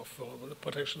themselves or for the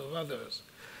protection of others.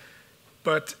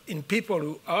 But in people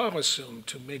who are assumed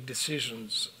to make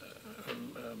decisions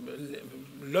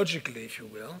logically, if you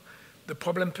will, the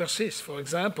problem persists. For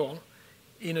example,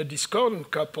 in a discordant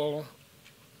couple,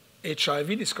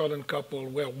 HIV discordant couple,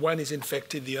 where one is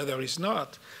infected, the other is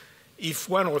not, if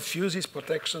one refuses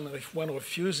protection or if one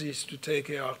refuses to take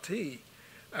ART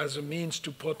as a means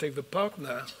to protect the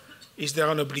partner, is there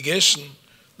an obligation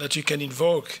that you can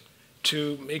invoke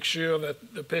to make sure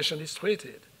that the patient is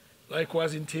treated?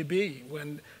 Likewise in TB,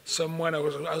 when someone,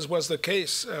 as was the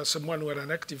case, someone who had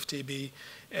an active TB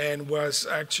and was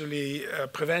actually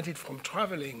prevented from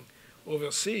traveling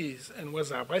overseas and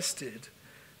was arrested,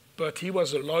 but he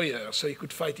was a lawyer, so he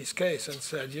could fight his case and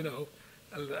said, you know,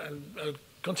 I'll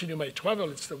continue my travel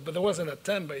and stuff. But there was an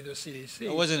attempt by the CDC.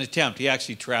 It was an attempt. He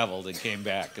actually traveled and came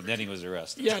back, and then he was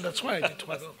arrested. Yeah, that's right. He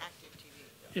traveled.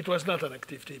 It was not an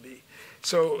active TB.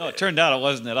 So no, it turned out it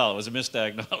wasn't at all. It was a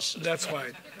misdiagnosis. That's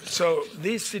right. So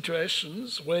these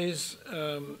situations raise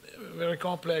very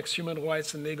complex human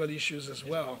rights and legal issues as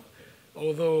well,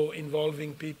 although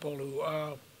involving people who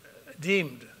are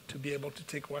deemed to be able to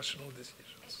take rational decisions.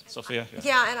 Sophia?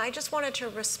 Yeah, and I just wanted to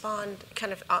respond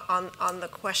kind of on the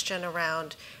question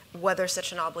around whether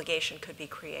such an obligation could be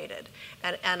created.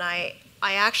 And I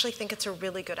actually think it's a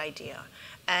really good idea.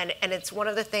 And it's one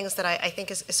of the things that I think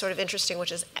is sort of interesting,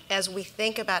 which is as we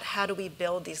think about how do we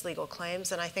build these legal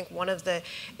claims, and I think one of the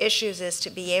issues is to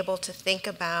be able to think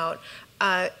about,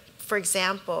 for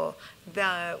example,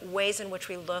 the ways in which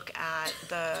we look at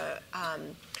the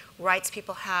rights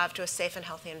people have to a safe and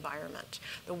healthy environment,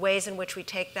 the ways in which we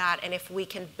take that, and if we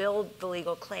can build the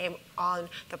legal claim on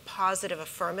the positive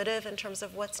affirmative in terms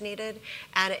of what's needed.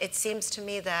 And it seems to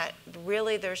me that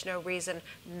really there's no reason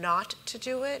not to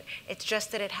do it. It's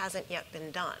just that it hasn't yet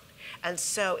been done. And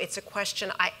so it's a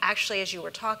question, I actually, as you were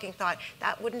talking, thought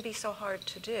that wouldn't be so hard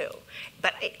to do.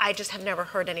 But I just have never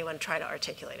heard anyone try to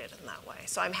articulate it in that way.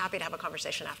 So I'm happy to have a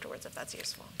conversation afterwards if that's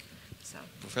useful. So.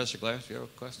 Professor Glass, do you have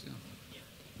a question?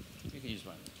 You can use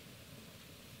mine.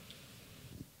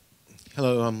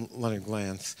 Hello, I'm Leonard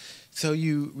Glantz. So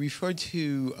you referred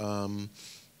to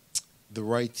the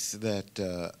rights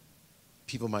that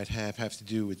people might have to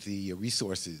do with the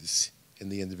resources in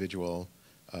the individual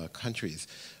countries.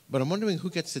 But I'm wondering who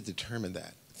gets to determine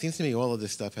that. It seems to me all of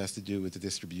this stuff has to do with the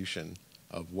distribution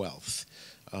of wealth.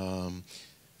 The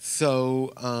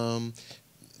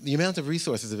amount of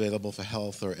resources available for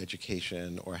health or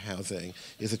education or housing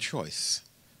is a choice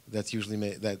that's usually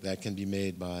made, that can be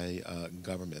made by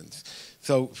governments.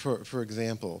 So, for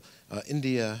example,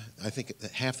 India, I think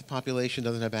half the population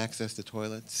doesn't have access to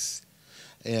toilets,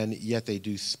 and yet they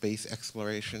do space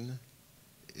exploration.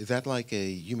 Is that like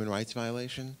a human rights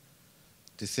violation?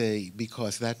 To say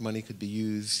because that money could be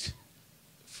used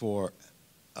for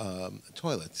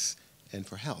toilets and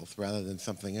for health rather than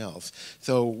something else.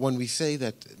 So when we say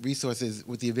that resources,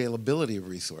 with the availability of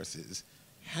resources,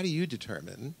 how do you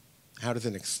determine, how does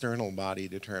an external body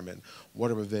determine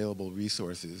what are available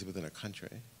resources within a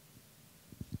country?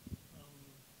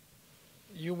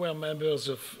 You were members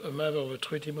of a member of a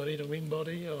treaty monitoring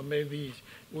body, or maybe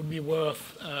it would be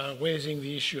worth raising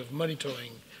the issue of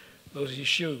monitoring those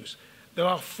issues. There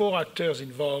are 4 actors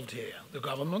involved here: the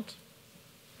government,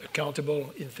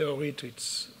 accountable in theory to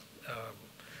its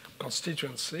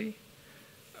constituency,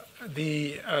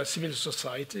 the civil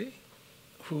society,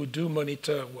 who do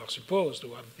monitor, who are supposed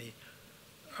to have the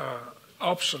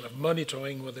option of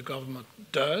monitoring what the government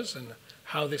does and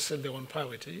how they set their own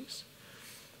priorities,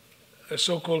 a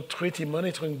so-called treaty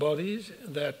monitoring body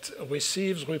that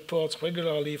receives reports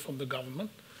regularly from the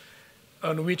government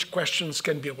on which questions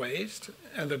can be raised,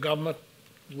 and the government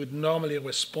would normally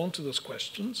respond to those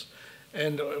questions.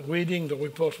 And reading the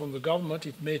report from the government,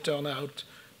 it may turn out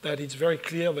that it's very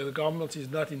clear that the government is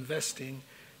not investing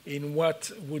in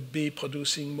what would be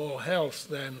producing more health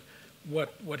than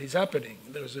what is happening.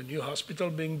 There's a new hospital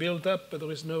being built up, but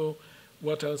there is no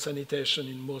water and sanitation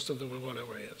in most of the rural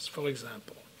areas, for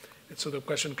example. And so the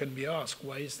question can be asked,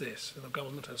 why is this? And the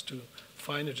government has to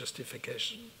find a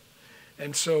justification.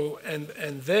 And so, and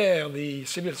there, the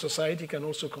civil society can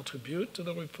also contribute to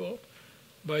the report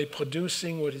by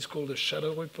producing what is called a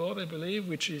shadow report, I believe,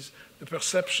 which is the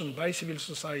perception by civil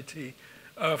society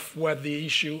of what the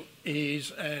issue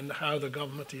is and how the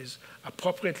government is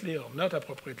appropriately or not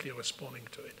appropriately responding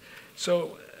to it.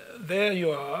 So there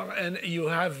you are, and you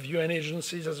have UN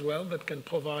agencies as well that can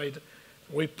provide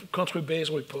country-based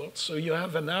reports. So you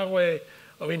have an array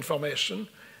of information,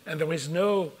 and there is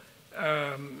no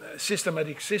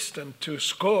systematic system to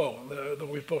score the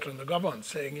report on the government,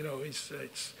 saying, you know, it's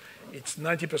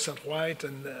 90% right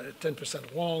and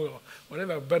 10% wrong or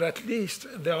whatever. But at least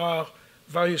there are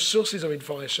various sources of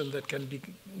information that can be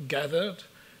gathered,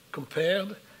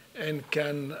 compared, and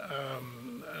can,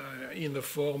 in the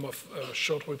form of a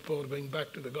short report going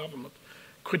back to the government,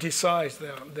 criticize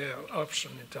their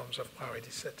option in terms of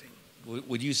priority setting.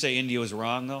 Would you say India was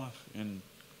wrong, though, in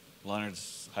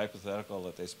Leonard's hypothetical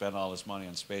that they spent all this money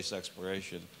on space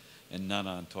exploration and none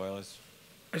on toilets?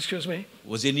 Excuse me?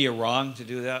 Was India wrong to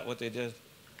do that, what they did?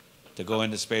 To go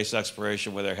into space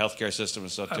exploration where their healthcare system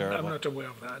is so terrible? I'm not aware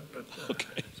of that, but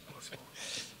okay. It's possible.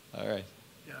 All right.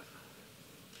 Yeah.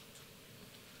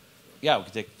 Yeah, we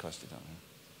can take a question down there.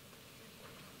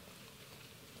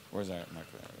 Where's our mic?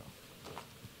 There we go.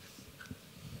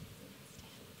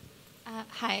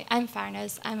 Hi, I'm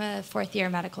Farnaz. I'm a fourth-year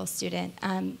medical student,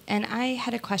 and I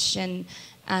had a question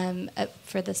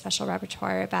for the Special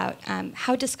Rapporteur about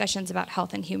how discussions about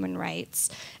health and human rights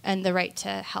and the right to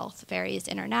health varies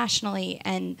internationally,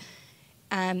 and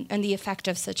the effect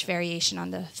of such variation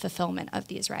on the fulfillment of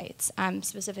these rights.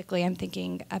 Specifically, I'm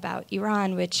thinking about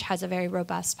Iran, which has a very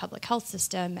robust public health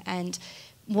system, and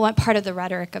one part of the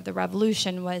rhetoric of the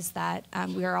revolution was that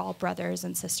we are all brothers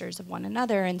and sisters of one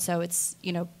another, and so it's,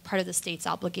 you know, part of the state's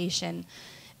obligation,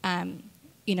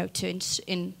 you know,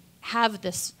 to have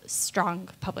this strong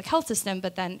public health system.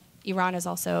 But then Iran is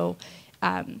also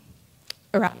around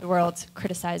the world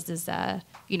criticized as,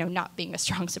 you know, not being a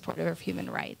strong supporter of human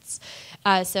rights.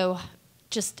 So,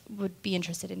 just would be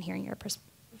interested in hearing your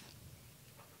perspective.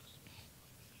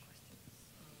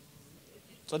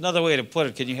 So another way to put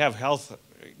it, can you have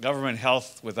government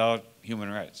health without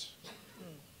human rights?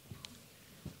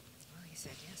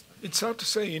 It's hard to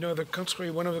say. You know,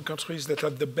 one of the countries that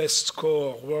had the best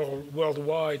score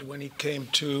worldwide when it came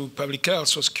to public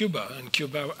health was Cuba. And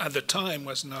Cuba at the time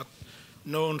was not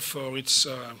known for its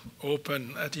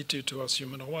open attitude towards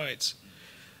human rights.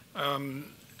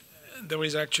 There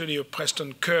is actually a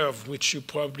Preston curve, which you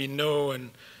probably know and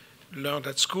learned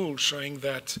at school, showing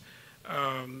that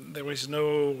there is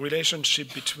no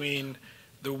relationship between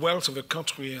the wealth of a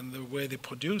country and the way they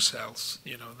produce health.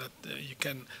 You know, that you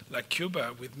can, like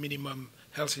Cuba, with minimum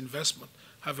health investment,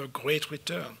 have a great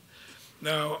return.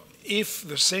 Now, if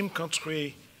the same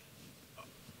country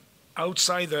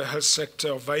outside the health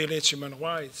sector violates human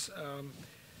rights,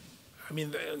 I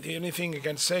mean, the only thing I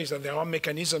can say is that there are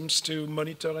mechanisms to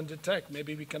monitor and detect.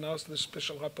 Maybe we can ask the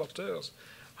special rapporteurs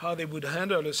how they would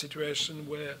handle a situation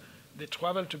where they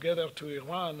travel together to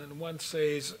Iran and one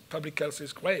says public health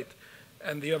is great,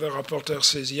 and the other rapporteur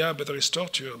says, yeah, but there is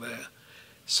torture there.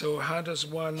 So how does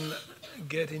one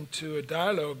get into a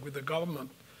dialogue with the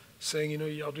government saying, you know,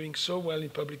 you're doing so well in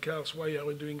public health, why are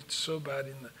you doing so bad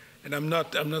in... And I'm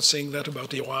not saying that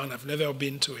about Iran. I've never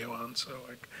been to Iran, so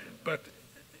but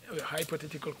a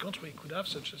hypothetical country could have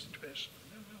such a situation.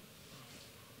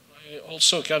 I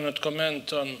also cannot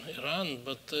comment on Iran,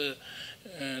 but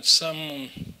some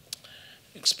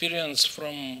experience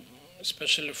from,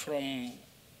 especially from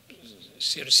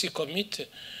CRC committee,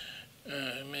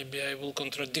 maybe I will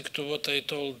contradict to what I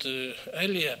told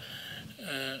earlier.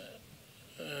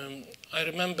 I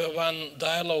remember one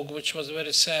dialogue which was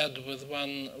very sad with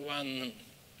one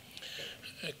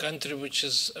country which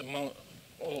is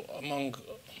among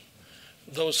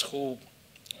those who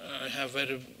I have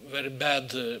very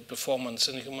bad performance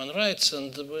in human rights,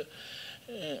 and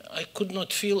I could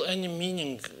not feel any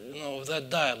meaning, of that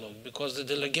dialogue, because the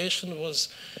delegation was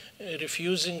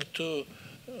refusing to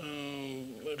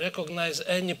recognize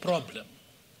any problem,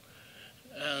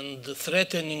 and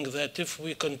threatening that if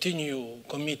we continue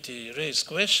committee raise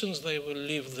questions, they will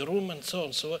leave the room and so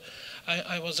on. So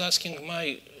I was asking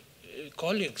my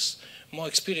colleagues, more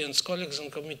experienced colleagues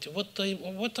in committee,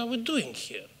 what are we doing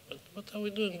here? What are we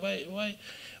doing?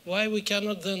 Why we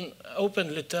cannot then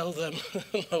openly tell them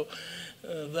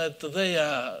that they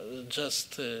are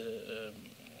just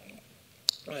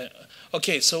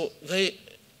okay? So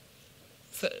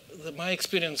my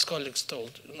experienced colleagues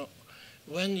told,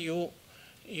 when you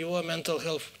are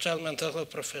child mental health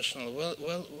professional,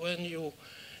 well, when you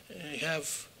have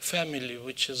family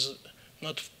which is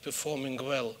not performing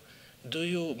well, do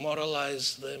you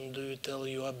moralize them? Do you tell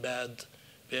you are bad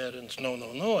parents?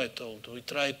 No, I told. We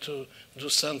try to do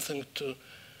something to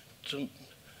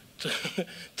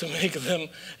make them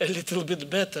a little bit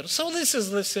better. So this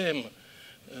is the same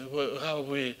how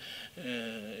we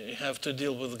have to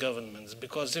deal with governments,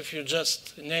 because if you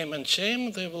just name and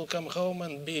shame, they will come home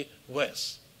and be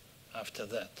worse after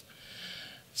that.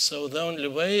 So the only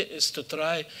way is to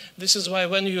try. This is why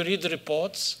when you read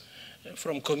reports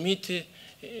from committee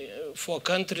for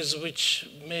countries which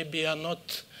maybe are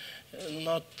not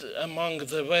among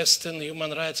the West in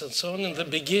human rights and so on, in the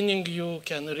beginning you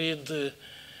can read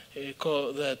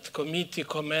that committee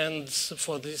commends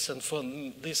for this and for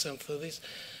this and for this,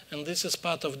 and this is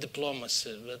part of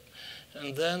diplomacy.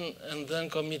 And then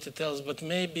committee tells, but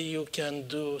maybe you can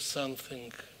do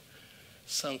something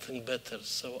better.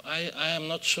 So I am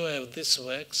not sure if this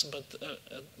works,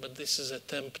 but this is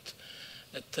attempt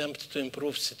to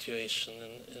improve situation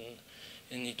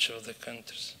in each of the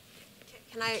countries.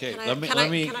 Can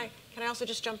I also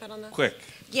just jump in on that? Quick.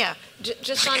 Yeah,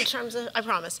 just on terms of, I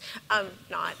promise,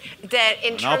 not that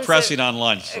in terms of. Now pressing on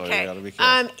lunch, so okay. you got to be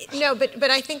careful. No,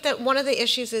 but I think that one of the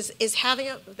issues is having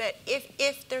that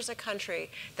if there's a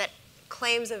country that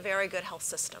claims a very good health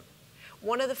system,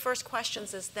 one of the first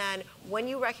questions is then, when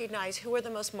you recognize who are the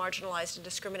most marginalized and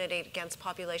discriminated against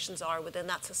populations are within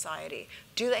that society,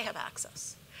 do they have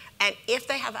access? And if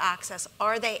they have access,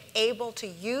 are they able to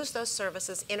use those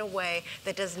services in a way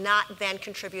that does not then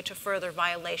contribute to further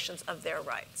violations of their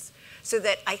rights? So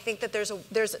that I think that there's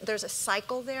a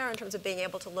cycle there in terms of being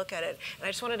able to look at it. And I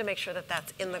just wanted to make sure that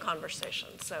that's in the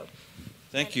conversation. So.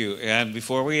 Thank you. And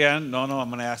before we end, I'm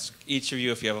going to ask each of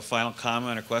you if you have a final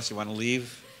comment or question you want to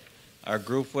leave our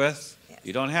group with. Yes.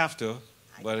 You don't have to,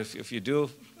 but if you do,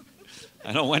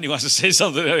 I know Wendy wants to say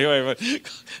something anyway, but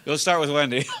we'll start with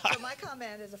Wendy. So my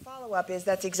comment as a follow-up is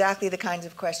that's exactly the kinds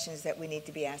of questions that we need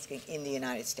to be asking in the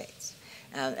United States.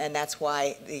 And that's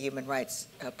why the human rights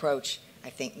approach, I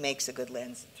think, makes a good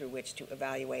lens through which to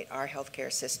evaluate our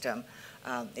healthcare system.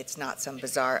 It's not some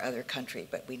bizarre other country,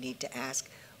 but we need to ask,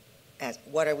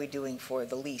 what are we doing for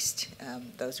the least,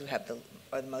 those who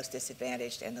are the most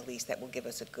disadvantaged and the least, that will give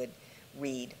us a good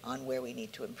read on where we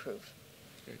need to improve.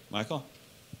 Great. Michael?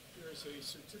 There's a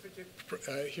certificate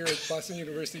here at Boston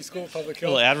University School of Public A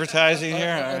Health. little advertising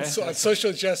here. On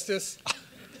social justice,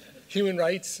 human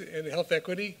rights, and health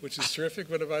equity, which is terrific,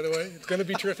 but by the way, it's going to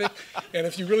be terrific. And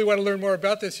if you really want to learn more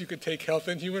about this, you could take health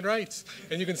and human rights,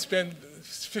 and you can spend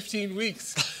 15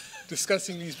 weeks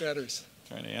discussing these matters.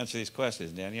 Trying to answer these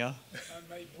questions. Danielle?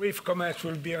 My brief comment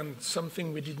will be on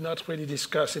something we did not really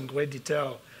discuss in great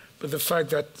detail, but the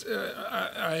fact that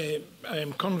I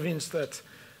am convinced that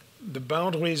the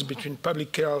boundaries between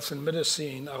public health and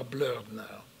medicine are blurred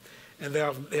now, and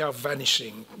they are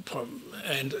vanishing.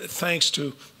 And thanks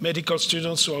to medical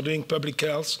students who are doing public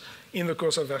health in the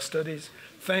course of their studies,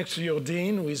 thanks to your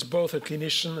dean, who is both a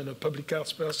clinician and a public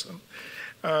health person,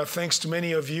 thanks to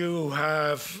many of you who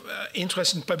have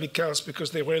interest in public health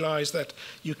because they realize that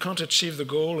you can't achieve the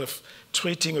goal of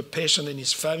treating a patient and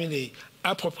his family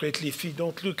appropriately if you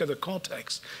don't look at the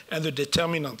context and the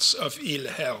determinants of ill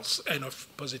health and of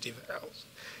positive health.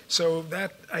 So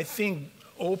that, I think,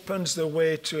 opens the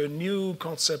way to a new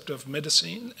concept of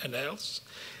medicine and health.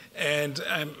 And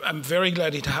I'm very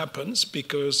glad it happens,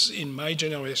 because in my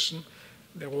generation,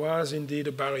 there was indeed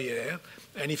a barrier.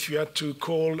 And if you had to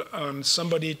call on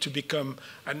somebody to become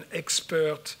an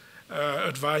expert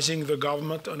advising the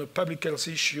government on a public health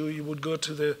issue, you would go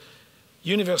to the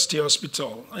university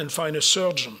hospital and find a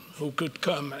surgeon who could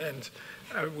come and,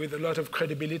 with a lot of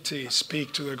credibility,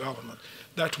 speak to the government.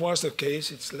 That was the case.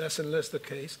 It's less and less the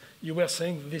case. You were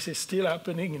saying this is still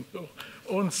happening in your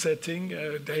own setting,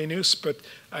 Dainus, but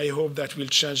I hope that will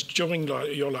change during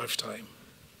your lifetime.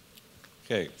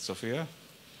 Okay, Sophia?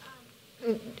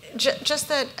 Just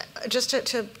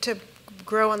to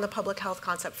grow on the public health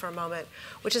concept for a moment,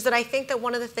 which is that I think that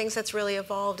one of the things that's really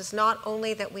evolved is not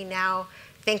only that we now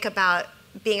think about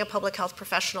being a public health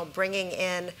professional, bringing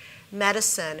in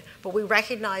medicine, but we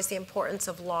recognize the importance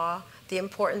of law, the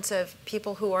importance of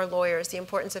people who are lawyers, the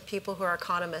importance of people who are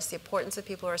economists, the importance of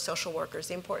people who are social workers,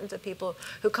 the importance of people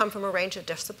who come from a range of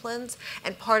disciplines.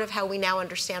 And part of how we now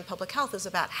understand public health is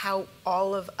about how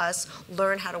all of us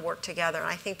learn how to work together. And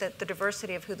I think that the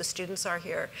diversity of who the students are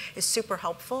here is super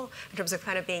helpful in terms of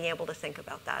kind of being able to think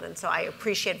about that. And so I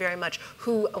appreciate very much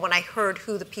when I heard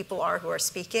who the people are who are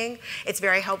speaking, it's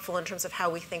very helpful in terms of how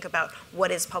we think about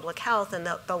what is public health. And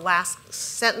the last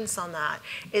sentence on that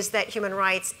is that human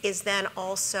rights is then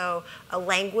also a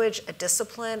language, a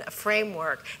discipline, a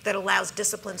framework that allows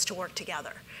disciplines to work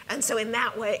together. And so in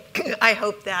that way, I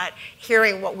hope that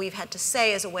hearing what we've had to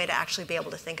say is a way to actually be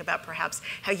able to think about perhaps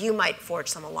how you might forge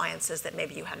some alliances that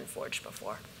maybe you hadn't forged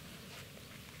before.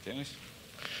 Dennis?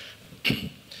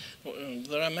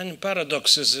 There are many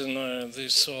paradoxes in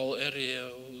this whole area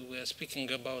we are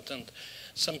speaking about, and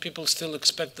some people still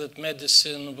expect that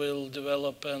medicine will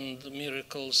develop and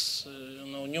miracles,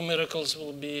 new miracles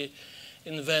will be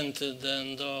invented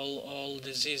and all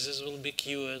diseases will be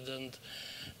cured. And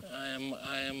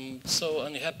I am so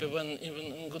unhappy when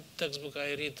even in good textbook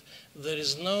I read there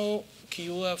is no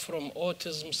cure from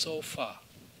autism so far.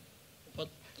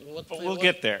 We'll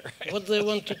get there. What they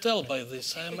want to tell by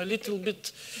this? I am a little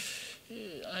bit.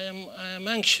 I am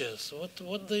anxious.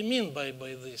 What they mean by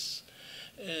this?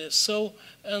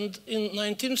 And in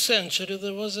 19th century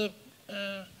there was a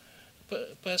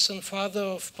person, father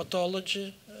of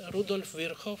pathology, Rudolf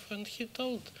Virchow, and he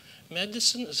told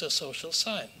medicine is a social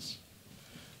science.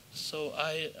 So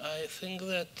I think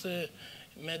that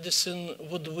medicine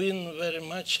would win very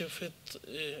much if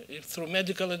through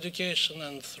medical education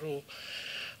and through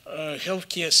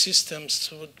healthcare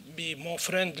systems would be more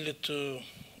friendly to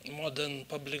modern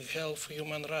public health,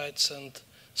 human rights, and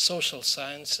social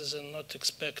sciences, and not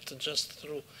expect just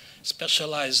through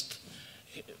specialized,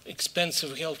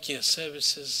 expensive healthcare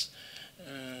services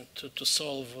to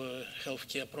solve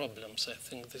healthcare problems. I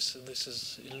think this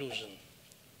is illusion.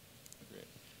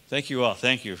 Thank you all.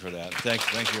 Thank you for that.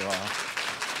 Thank you all.